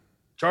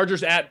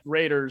 Chargers at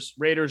Raiders.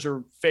 Raiders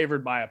are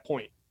favored by a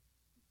point.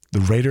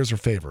 The Raiders are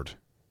favored.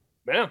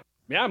 Yeah.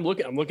 I'm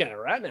looking at it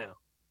right now.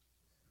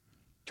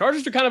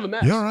 Chargers are kind of a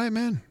mess. You all right,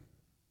 man?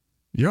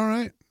 You all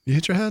right? You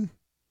hit your head?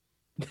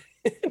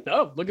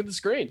 No, look at the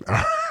screen.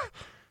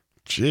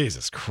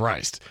 Jesus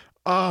Christ.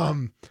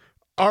 All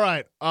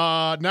right.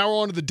 Now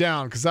we're on to the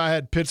down because I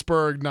had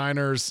Pittsburgh,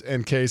 Niners,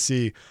 and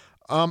KC.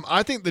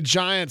 I think the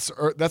Giants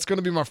that's going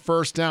to be my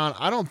first down.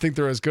 I don't think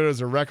they're as good as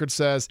their record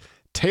says.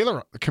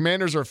 The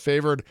Commanders are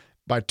favored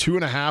by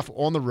 2.5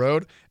 on the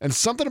road, and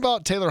something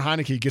about Taylor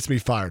Heineke gets me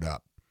fired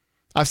up.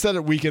 I've said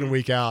it week in and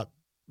week out,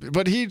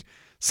 but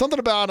something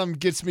about him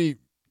gets the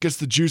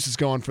juices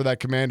going for that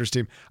Commanders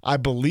team. I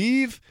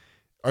believe,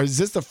 or is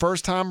this the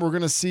first time we're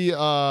going to see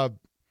the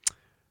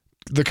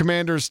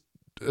Commanders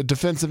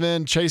defensive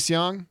end Chase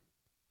Young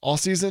all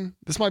season?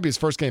 This might be his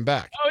first game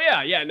back. Oh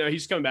yeah, no,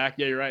 he's coming back.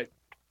 Yeah, you're right.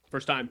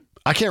 First time.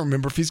 I can't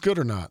remember if he's good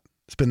or not.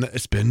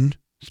 It's been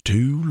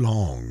too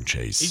long,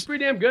 Chase. He's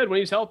pretty damn good when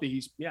he's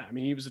healthy.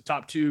 He was a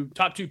top two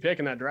pick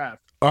in that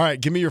draft. All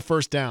right, give me your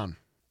first down.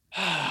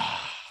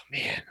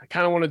 Man, I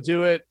kind of want to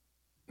do it.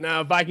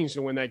 No, Vikings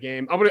gonna win that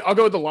game. I'll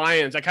go with the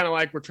Lions. I kind of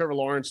like where Trevor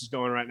Lawrence is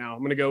going right now.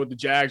 I'm gonna go with the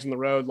Jags on the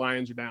road.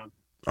 Lions are down.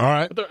 All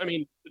right. But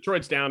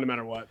Detroit's down no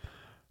matter what.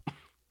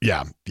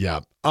 Yeah.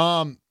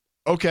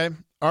 Okay.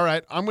 All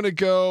right, I'm going to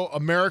go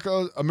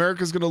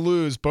America's going to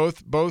lose.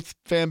 Both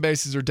fan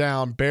bases are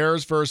down.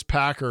 Bears versus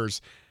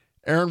Packers.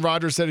 Aaron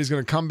Rodgers said he's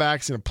going to come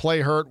back. He's going to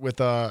play hurt with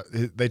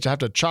they have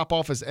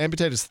to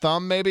amputate his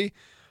thumb maybe.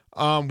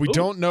 We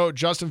don't know.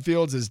 Justin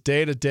Fields is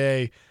day to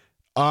day.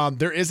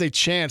 There is a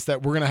chance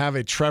that we're going to have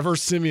a Trevor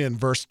Siemian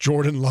versus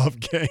Jordan Love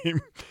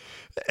game,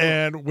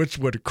 and which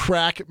would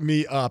crack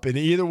me up. And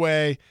either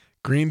way,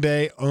 Green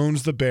Bay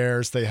owns the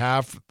Bears. They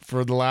have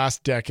for the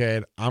last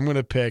decade. I'm going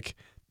to pick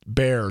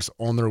Bears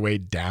on their way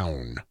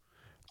down.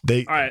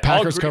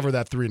 Packers cover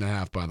that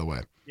 3.5, by the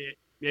way.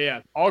 Yeah.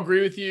 I'll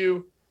agree with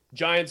you.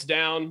 Giants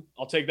down.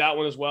 I'll take that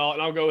one as well.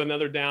 And I'll go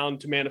another down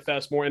to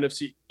manifest more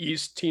NFC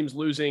East teams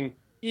losing.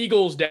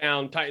 Eagles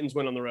down. Titans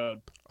win on the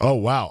road. Oh,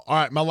 wow. All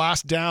right, my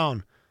last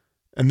down.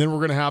 And then we're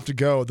going to have to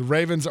go. The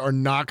Ravens are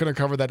not going to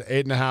cover that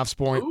 8.5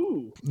 point.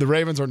 Ooh. The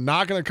Ravens are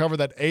not going to cover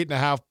that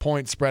 8.5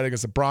 point spread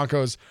against the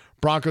Broncos.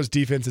 Broncos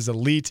defense is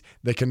elite.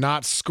 They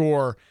cannot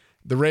score.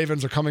 The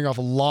Ravens are coming off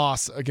a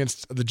loss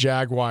against the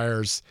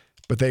Jaguars,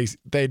 but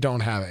they don't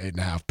have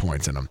 8.5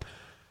 points in them.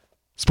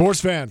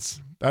 Sports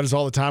fans, that is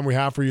all the time we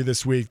have for you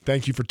this week.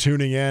 Thank you for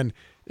tuning in.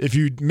 If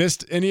you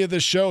missed any of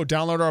this show,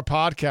 download our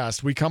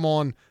podcast. We come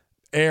on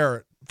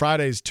air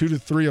Fridays 2 to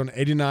 3 on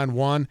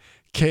 89.1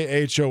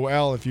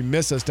 KHOL. If you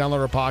miss us,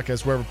 download our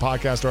podcast wherever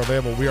podcasts are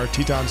available. We are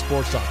Tea Time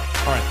Sports Talk.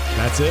 All right,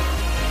 that's it,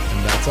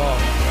 and that's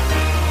all.